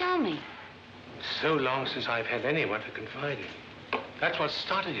didn't you tell me? So long since I've had anyone to confide in. That's what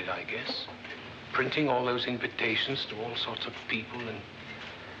started it, I guess. Printing all those invitations to all sorts of people and...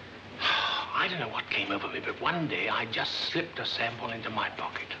 I don't know what came over me, but one day I just slipped a sample into my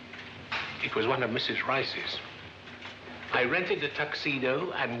pocket. It was one of Mrs. Rice's. I rented a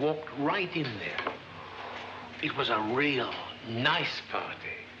tuxedo and walked right in there. It was a real nice party.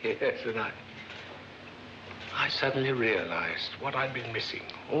 Yes, and I suddenly realized what I'd been missing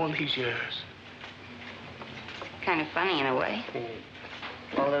all these years. Kind of funny in a way.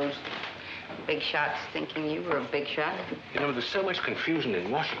 All those big shots thinking you were a big shot. You know, there's so much confusion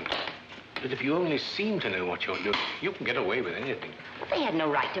in Washington that if you only seem to know what you're doing, you can get away with anything. They had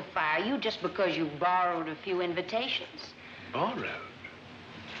no right to fire you just because you borrowed a few invitations. Borrowed?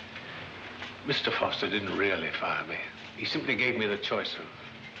 Mr. Foster didn't really fire me. He simply gave me the choice of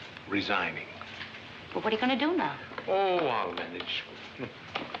resigning. But what are you going to do now? Oh, I'll manage.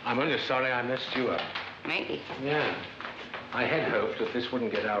 I'm only sorry I messed you up. Maybe. Yeah. I had hoped that this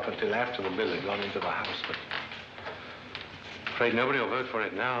wouldn't get out until after the bill had gone into the House, but... afraid nobody will vote for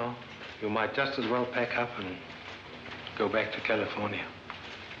it now. You might just as well pack up and go back to California.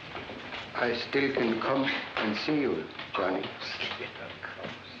 I still can come and see you, Johnny.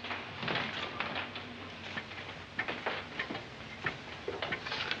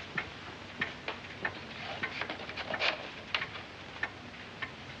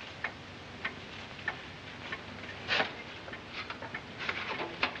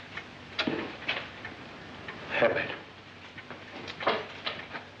 Habit.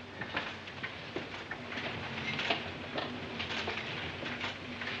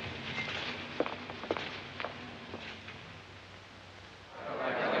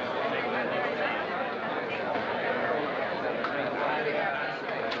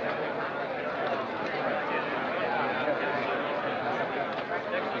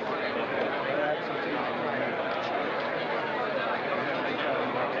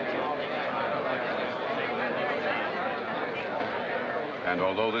 And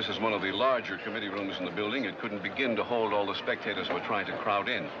although this is one of the larger committee rooms in the building, it couldn't begin to hold all the spectators who were trying to crowd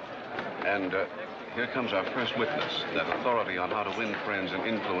in. And here comes our first witness, that authority on how to win friends and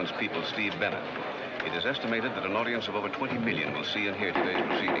influence people, Steve Bennett. It is estimated that an audience of over 20 million will see and hear today's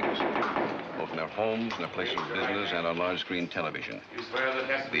proceedings, both in their homes, in their places of business, and on large-screen television.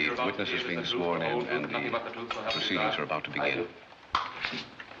 The witness is being sworn in, and the proceedings are about to begin.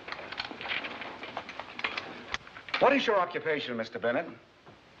 What is your occupation, Mr. Bennett?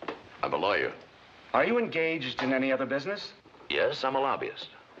 I'm a lawyer. Are you engaged in any other business? Yes, I'm a lobbyist.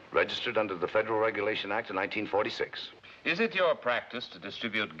 Registered under the Federal Regulation Act of 1946. Is it your practice to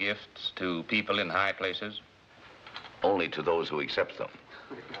distribute gifts to people in high places? Only to those who accept them.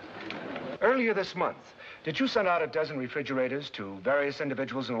 Earlier this month, did you send out a dozen refrigerators to various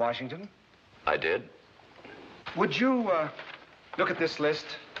individuals in Washington? I did. Would you look at this list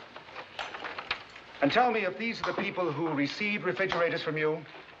and tell me if these are the people who received refrigerators from you?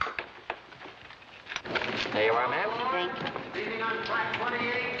 There you are, ma'am. Thank you.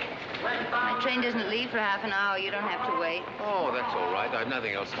 My train doesn't leave for half an hour. You don't have to wait. Oh, that's all right. I've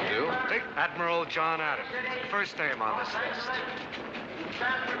nothing else to do. Take Admiral John Adams, first name on this list.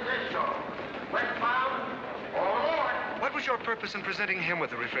 What was your purpose in presenting him with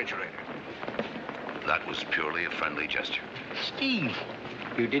the refrigerator? That was purely a friendly gesture. Steve.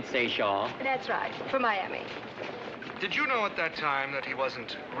 You did say Shaw. That's right, for Miami. Did you know at that time that he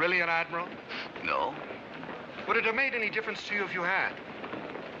wasn't really an admiral? No. Would it have made any difference to you if you had?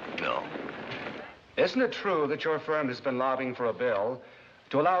 No. Isn't it true that your firm has been lobbying for a bill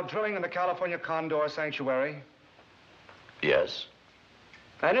to allow drilling in the California Condor sanctuary? Yes.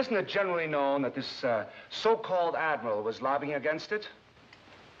 And isn't it generally known that this so-called admiral was lobbying against it?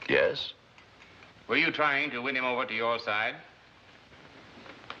 Yes. Were you trying to win him over to your side?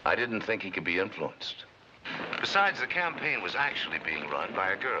 I didn't think he could be influenced. Besides, the campaign was actually being run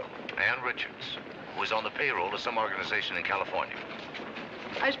by a girl, Anne Richards, who was on the payroll of some organization in California.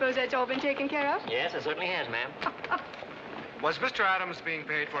 I suppose that's all been taken care of? Yes, it certainly has, ma'am. Was Mr. Adams being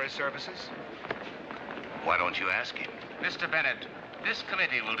paid for his services? Why don't you ask him? Mr. Bennett, this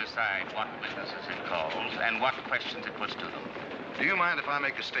committee will decide what witnesses it calls and what questions it puts to them. Do you mind if I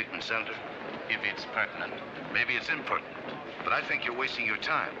make a statement, Senator? If it's pertinent. Maybe it's impertinent, but I think you're wasting your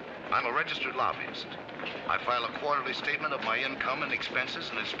time. I'm a registered lobbyist. I file a quarterly statement of my income and expenses,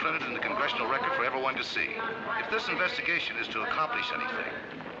 and it's printed in the congressional record for everyone to see. If this investigation is to accomplish anything,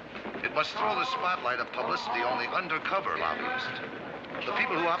 it must throw the spotlight of publicity on the undercover lobbyist. The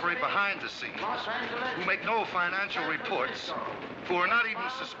people who operate behind the scenes, who make no financial reports, who are not even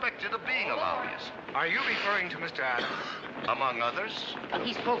suspected of being a lobbyist. Are you referring to Mr. Adams? Among others. Well,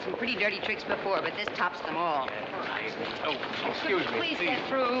 he's pulled some pretty dirty tricks before, but this tops them all. Oh, excuse me. Please get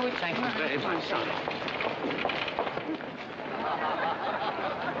through. Thank you very much, son.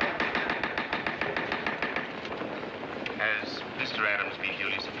 Has Mr. Adams been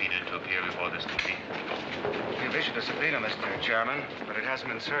duly subpoenaed to appear before this committee? You've issued a subpoena, Mr. Chairman, but it hasn't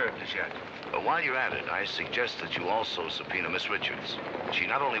been served as yet. While you're at it, I suggest that you also subpoena Miss Richards. She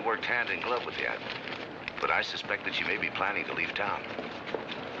not only worked hand in glove with the admiral, but I suspect that she may be planning to leave town.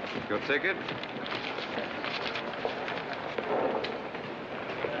 Your ticket?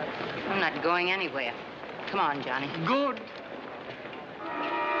 I'm not going anywhere. Come on, Johnny. Good.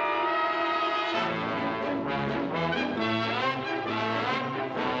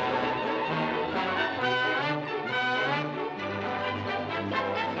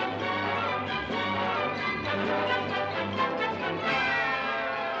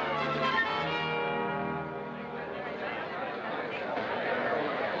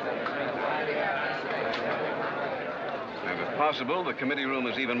 Possible, the committee room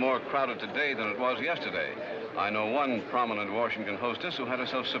is even more crowded today than it was yesterday. I know one prominent Washington hostess who had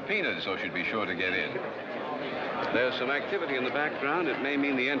herself subpoenaed, so she'd be sure to get in. There's some activity in the background. It may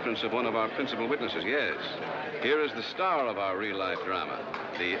mean the entrance of one of our principal witnesses, yes. Here is the star of our real-life drama,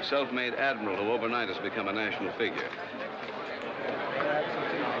 the self-made admiral who overnight has become a national figure.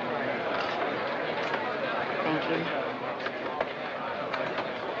 Thank you.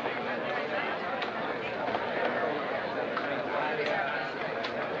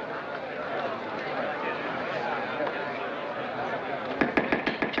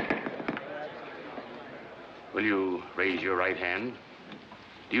 Will you raise your right hand?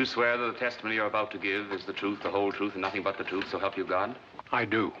 Do you swear that the testimony you're about to give is the truth, the whole truth, and nothing but the truth, so help you God? I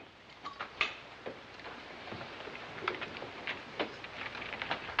do.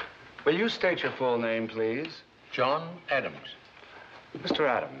 Will you state your full name, please? John Adams. Mr.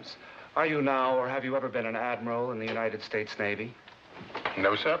 Adams, are you now or have you ever been an admiral in the United States Navy?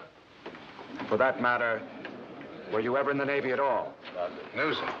 No, sir. For that matter, were you ever in the Navy at all?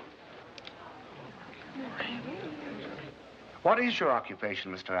 No, sir. What is your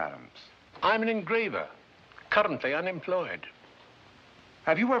occupation, Mr. Adams? I'm an engraver, currently unemployed.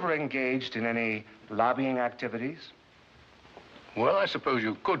 Have you ever engaged in any lobbying activities? Well, I suppose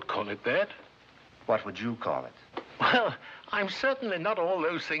you could call it that. What would you call it? Well, I'm certainly not all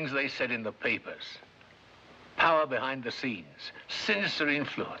those things they said in the papers. Power behind the scenes, sinister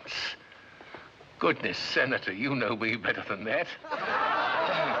influence. Goodness, Senator, you know me better than that.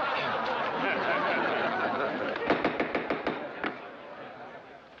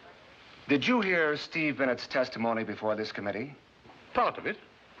 Did you hear Steve Bennett's testimony before this committee? Part of it.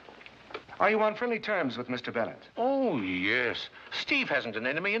 Are you on friendly terms with Mr. Bennett? Oh, yes. Steve hasn't an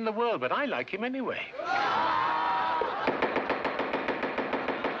enemy in the world, but I like him anyway.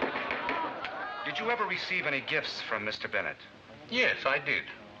 Did you ever receive any gifts from Mr. Bennett? Yes, I did.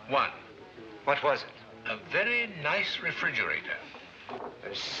 One. What was it? A very nice refrigerator.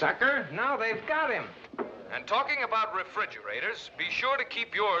 Sucker, now they've got him. And talking about refrigerators, be sure to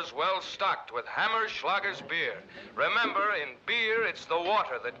keep yours well stocked with Hammerschlager's beer. Remember, in beer, it's the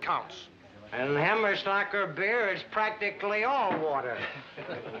water that counts. And Hammerschlager beer is practically all water.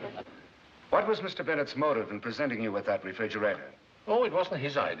 What was Mr. Bennett's motive in presenting you with that refrigerator? Oh, it wasn't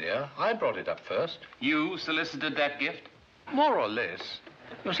his idea. I brought it up first. You solicited that gift? More or less.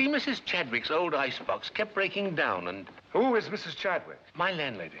 You see, Mrs. Chadwick's old icebox kept breaking down and... Who is Mrs. Chadwick? My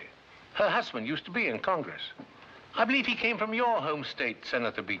landlady. Her husband used to be in Congress. I believe he came from your home state,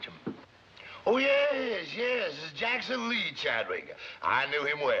 Senator Beecham. Oh, yes. It's Jackson Lee Chadwick. I knew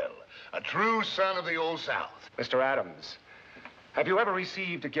him well. A true son of the old South. Mr. Adams, have you ever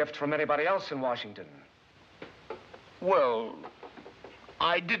received a gift from anybody else in Washington? Well,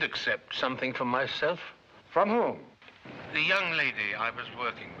 I did accept something from myself. From whom? The young lady I was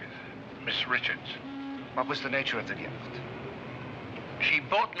working with, Miss Richards. What was the nature of the gift? She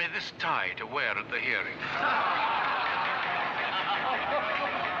bought me this tie to wear at the hearing.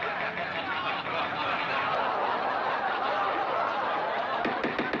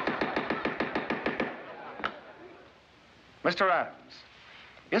 Mr. Adams,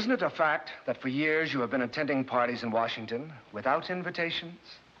 isn't it a fact that for years you have been attending parties in Washington without invitations?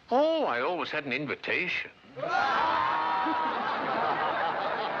 Oh, I always had an invitation.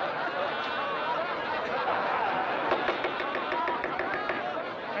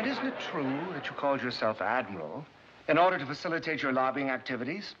 And isn't it true that you called yourself Admiral in order to facilitate your lobbying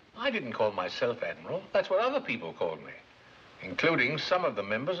activities? I didn't call myself Admiral. That's what other people called me, including some of the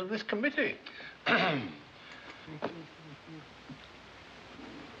members of this committee.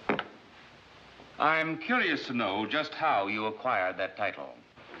 I'm curious to know just how you acquired that title.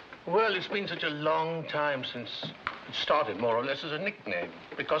 Well, it's been such a long time since it started more or less as a nickname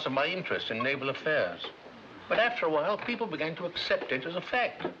because of my interest in naval affairs. But after a while, people began to accept it as a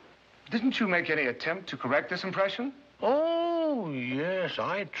fact. Didn't you make any attempt to correct this impression? Oh, yes,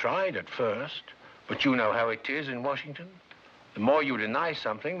 I tried at first. But you know how it is in Washington. The more you deny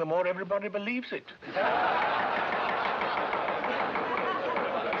something, the more everybody believes it.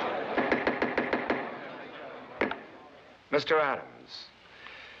 Mr. Adams,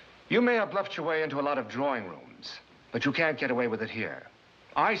 you may have bluffed your way into a lot of drawing rooms, but you can't get away with it here.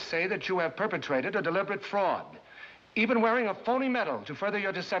 I say that you have perpetrated a deliberate fraud, even wearing a phony medal to further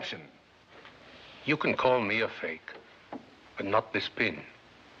your deception. You can call me a fake, but not this pin.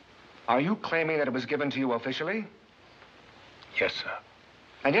 Are you claiming that it was given to you officially? Yes, sir.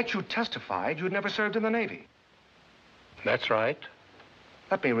 And yet you testified you'd never served in the Navy. That's right.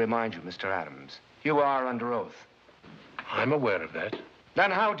 Let me remind you, Mr. Adams, you are under oath. I'm aware of that.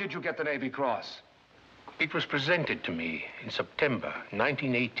 Then how did you get the Navy Cross? It was presented to me in September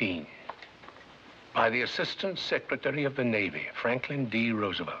 1918 by the Assistant Secretary of the Navy, Franklin D.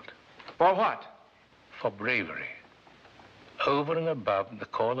 Roosevelt. For what? for bravery, over and above the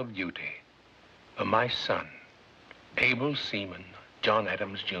call of duty, for my son, able seaman John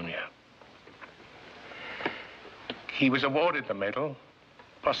Adams, Jr. He was awarded the medal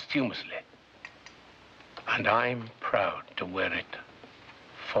posthumously, and I'm proud to wear it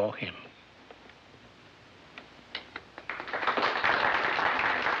for him.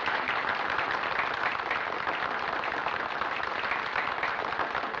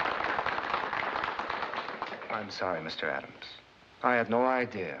 I'm sorry, Mr. Adams. I had no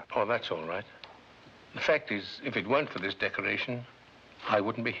idea. Oh, that's all right. The fact is, if it weren't for this decoration, I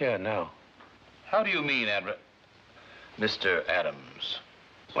wouldn't be here now. How do you mean, Mr. Adams?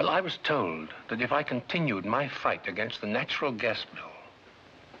 Well, I was told that if I continued my fight against the natural gas bill,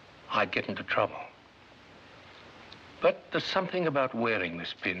 I'd get into trouble. But there's something about wearing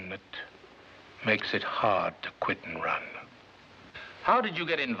this pin that makes it hard to quit and run. How did you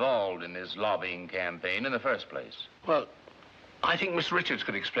get involved in this lobbying campaign in the first place? Well, I think Miss Richards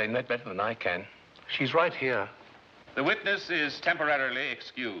could explain that better than I can. She's right here. The witness is temporarily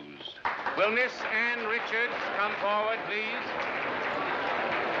excused. Will Miss Anne Richards come forward, please?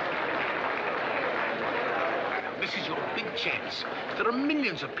 This is your big chance. There are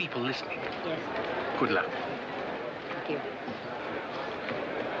millions of people listening. Yes. Good luck. Thank you.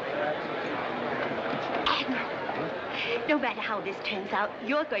 Admiral, no matter how this turns out,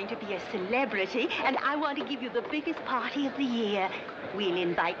 you're going to be a celebrity, and I want to give you the biggest party of the year. We'll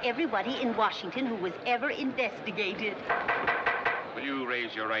invite everybody in Washington who was ever investigated. Will you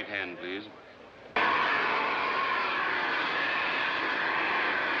raise your right hand, please?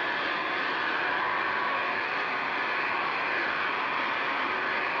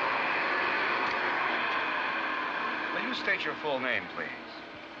 Will you state your full name, please?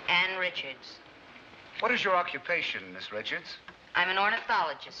 Anne Richards. What is your occupation, Miss Richards? I'm an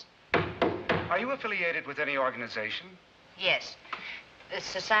ornithologist. Are you affiliated with any organization? Yes. The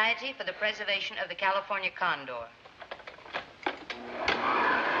Society for the Preservation of the California Condor.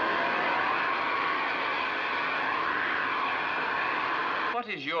 What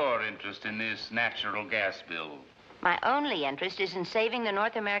is your interest in this natural gas bill? My only interest is in saving the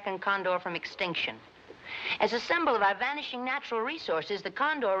North American condor from extinction. As a symbol of our vanishing natural resources, the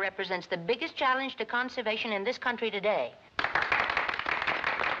condor represents the biggest challenge to conservation in this country today.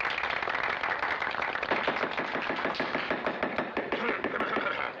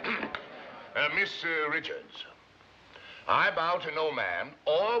 Miss Richards, I bow to no man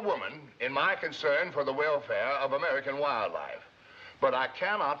or woman in my concern for the welfare of American wildlife. But I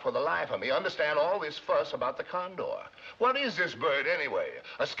cannot for the life of me understand all this fuss about the condor. What is this bird anyway?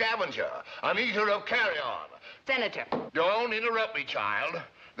 A scavenger, an eater of carrion. Senator. Don't interrupt me, child.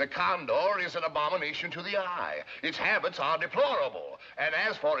 The condor is an abomination to the eye. Its habits are deplorable. And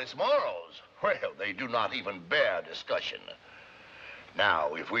as for its morals, well, they do not even bear discussion.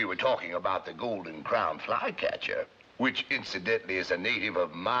 Now, if we were talking about the golden crown flycatcher, which incidentally is a native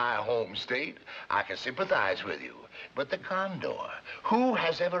of my home state, I can sympathize with you. But the condor, who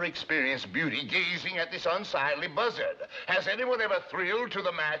has ever experienced beauty gazing at this unsightly buzzard? Has anyone ever thrilled to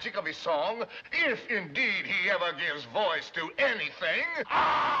the magic of his song? If indeed he ever gives voice to anything.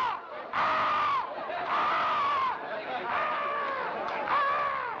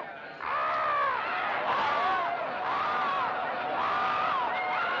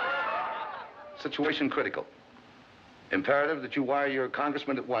 Situation critical. Imperative that you wire your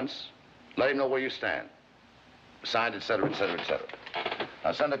congressman at once. Let him know where you stand. Signed, et cetera, et cetera, et cetera.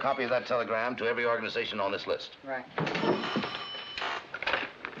 Now send a copy of that telegram to every organization on this list. Right.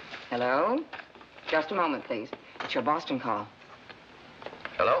 Hello? Just a moment, please. It's your Boston call.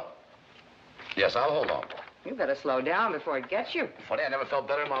 Hello? Yes, I'll hold on. You better slow down before it gets you. Funny, I never felt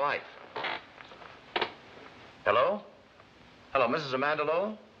better in my life. Hello? Hello, Mrs. Amanda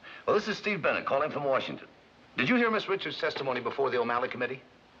Lowe? Well, this is Steve Bennett calling from Washington. Did you hear Miss Richards' testimony before the O'Malley Committee?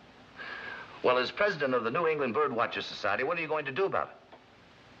 Well, as president of the New England Birdwatcher Society, what are you going to do about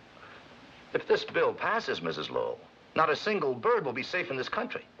it? If this bill passes, Mrs. Lowe, not a single bird will be safe in this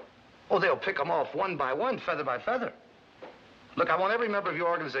country. Oh, they'll pick them off one by one, feather by feather. Look, I want every member of your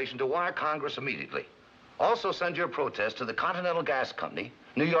organization to wire Congress immediately. Also send your protest to the Continental Gas Company,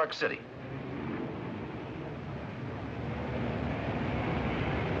 New York City.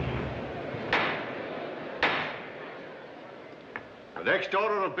 The next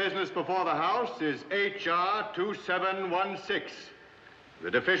order of business before the House is H.R. 2716,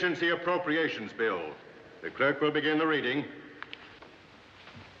 the Deficiency Appropriations Bill. The clerk will begin the reading.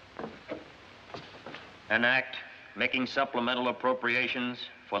 An act making supplemental appropriations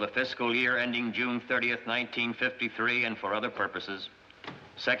for the fiscal year ending June 30th, 1953, and for other purposes.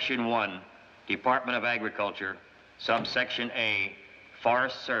 Section 1, Department of Agriculture, subsection A,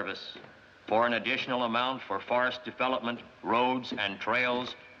 Forest Service, for an additional amount for forest development, roads, and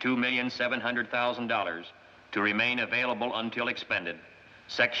trails, $2,700,000, to remain available until expended.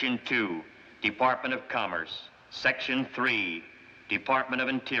 Section 2, Department of Commerce. Section 3, Department of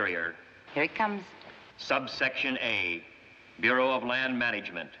Interior. Here it comes. Subsection A, Bureau of Land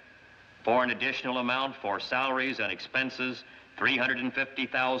Management, for an additional amount for salaries and expenses,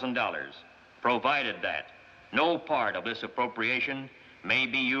 $350,000, provided that no part of this appropriation may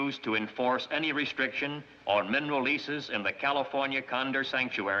be used to enforce any restriction on mineral leases in the California Condor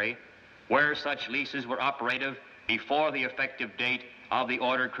Sanctuary, where such leases were operative before the effective date of the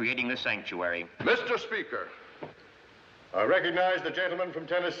order creating the sanctuary. Mr. Speaker, I recognize the gentleman from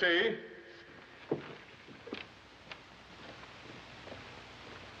Tennessee.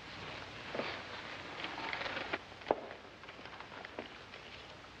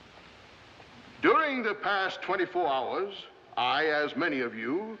 During the past 24 hours, I, as many of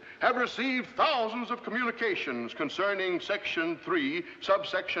you, have received thousands of communications concerning Section 3,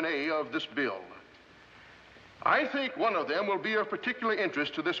 subsection A of this bill. I think one of them will be of particular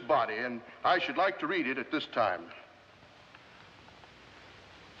interest to this body, and I should like to read it at this time.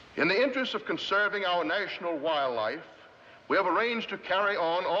 In the interest of conserving our national wildlife, we have arranged to carry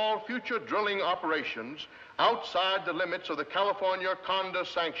on all future drilling operations outside the limits of the California Condor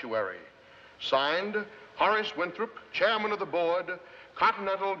Sanctuary. Signed, Horace Winthrop, Chairman of the Board,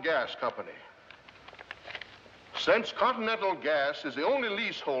 Continental Gas Company. Since Continental Gas is the only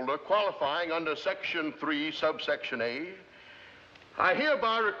leaseholder qualifying under Section 3, subsection A, I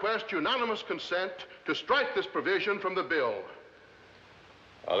hereby request unanimous consent to strike this provision from the bill.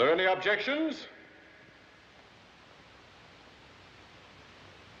 Are there any objections?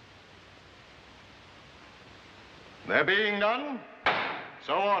 There being none,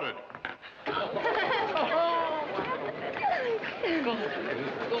 so ordered.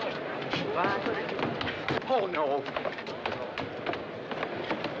 Oh, no.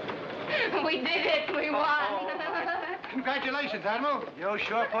 We did it. We won. Congratulations, Admiral. You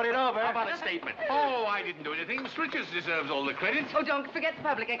sure put it over. How about a statement? Oh, I didn't do anything. Miss Richards deserves all the credit. Oh, don't forget the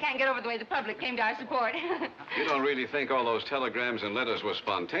public. I can't get over the way the public came to our support. You don't really think all those telegrams and letters were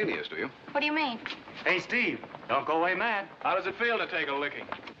spontaneous, do you? What do you mean? Hey, Steve, don't go away mad. How does it feel to take a licking?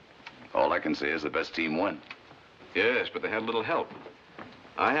 All I can say is the best team won. Yes, but they had little help.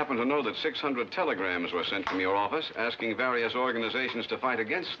 I happen to know that 600 telegrams were sent from your office asking various organizations to fight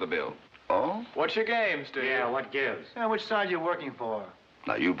against the bill. Oh? What's your game, Steve? Yeah, what gives? Which side you working for?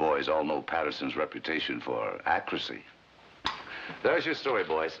 Now, you boys all know Patterson's reputation for accuracy. There's your story,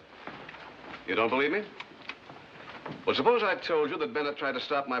 boys. You don't believe me? Well, suppose I told you that Bennett tried to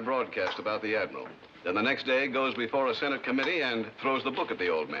stop my broadcast about the Admiral. Then the next day goes before a Senate committee and throws the book at the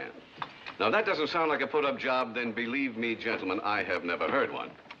old man. Now, if that doesn't sound like a put-up job, then believe me, gentlemen, I have never heard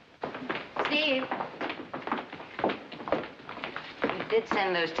one. Steve. You did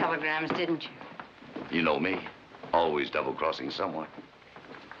send those telegrams, didn't you? You know me, always double-crossing someone.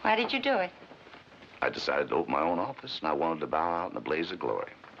 Why did you do it? I decided to open my own office, and I wanted to bow out in a blaze of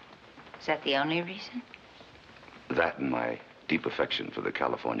glory. Is that the only reason? That and my deep affection for the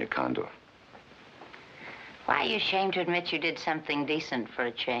California Condor. Why are you ashamed to admit you did something decent for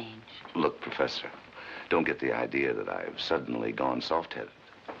a change? Look, Professor, don't get the idea that I've suddenly gone soft-headed.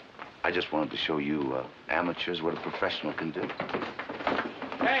 I just wanted to show you amateurs what a professional can do.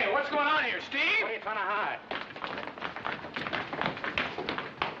 Hey, what's going on here, Steve? What are you trying to hide?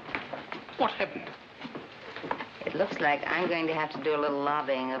 What happened? It looks like I'm going to have to do a little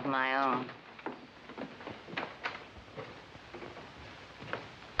lobbying of my own.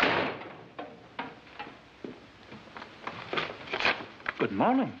 Good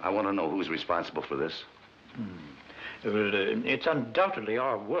morning. I want to know who's responsible for this. Well, it's undoubtedly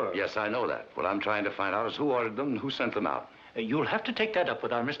our work. Yes, I know that. What I'm trying to find out is who ordered them and who sent them out. You'll have to take that up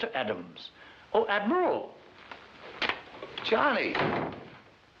with our Mr. Adams. Oh, Admiral. Johnny.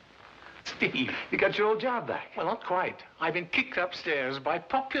 Steve. You got your old job back. Well, not quite. I've been kicked upstairs by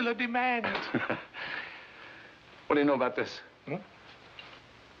popular demand. What do you know about this?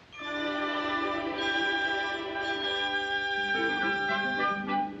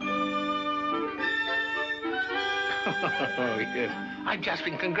 Oh, yes. I've just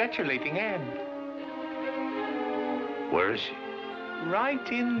been congratulating Anne. Where is she?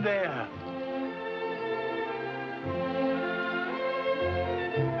 Right in there.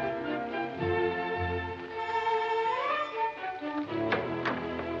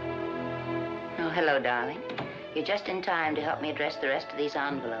 Oh, hello, darling. You're just in time to help me address the rest of these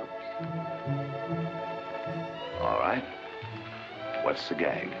envelopes. All right. What's the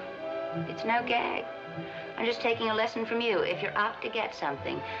gag? It's no gag. I'm just taking a lesson from you. If you're out to get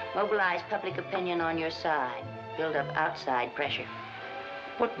something, mobilize public opinion on your side. Build up outside pressure.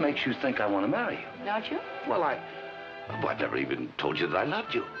 What makes you think I want to marry you? Don't you? Well, I've never even told you that I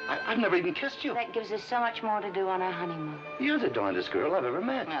loved you. I've never even kissed you. That gives us so much more to do on our honeymoon. You're the darndest girl I've ever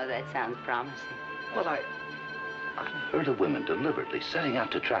met. Oh, that sounds promising. Well, I've heard of women deliberately setting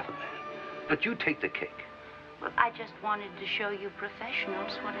out to trap a man. But you take the cake. Well, I just wanted to show you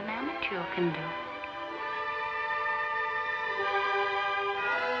professionals what an amateur can do.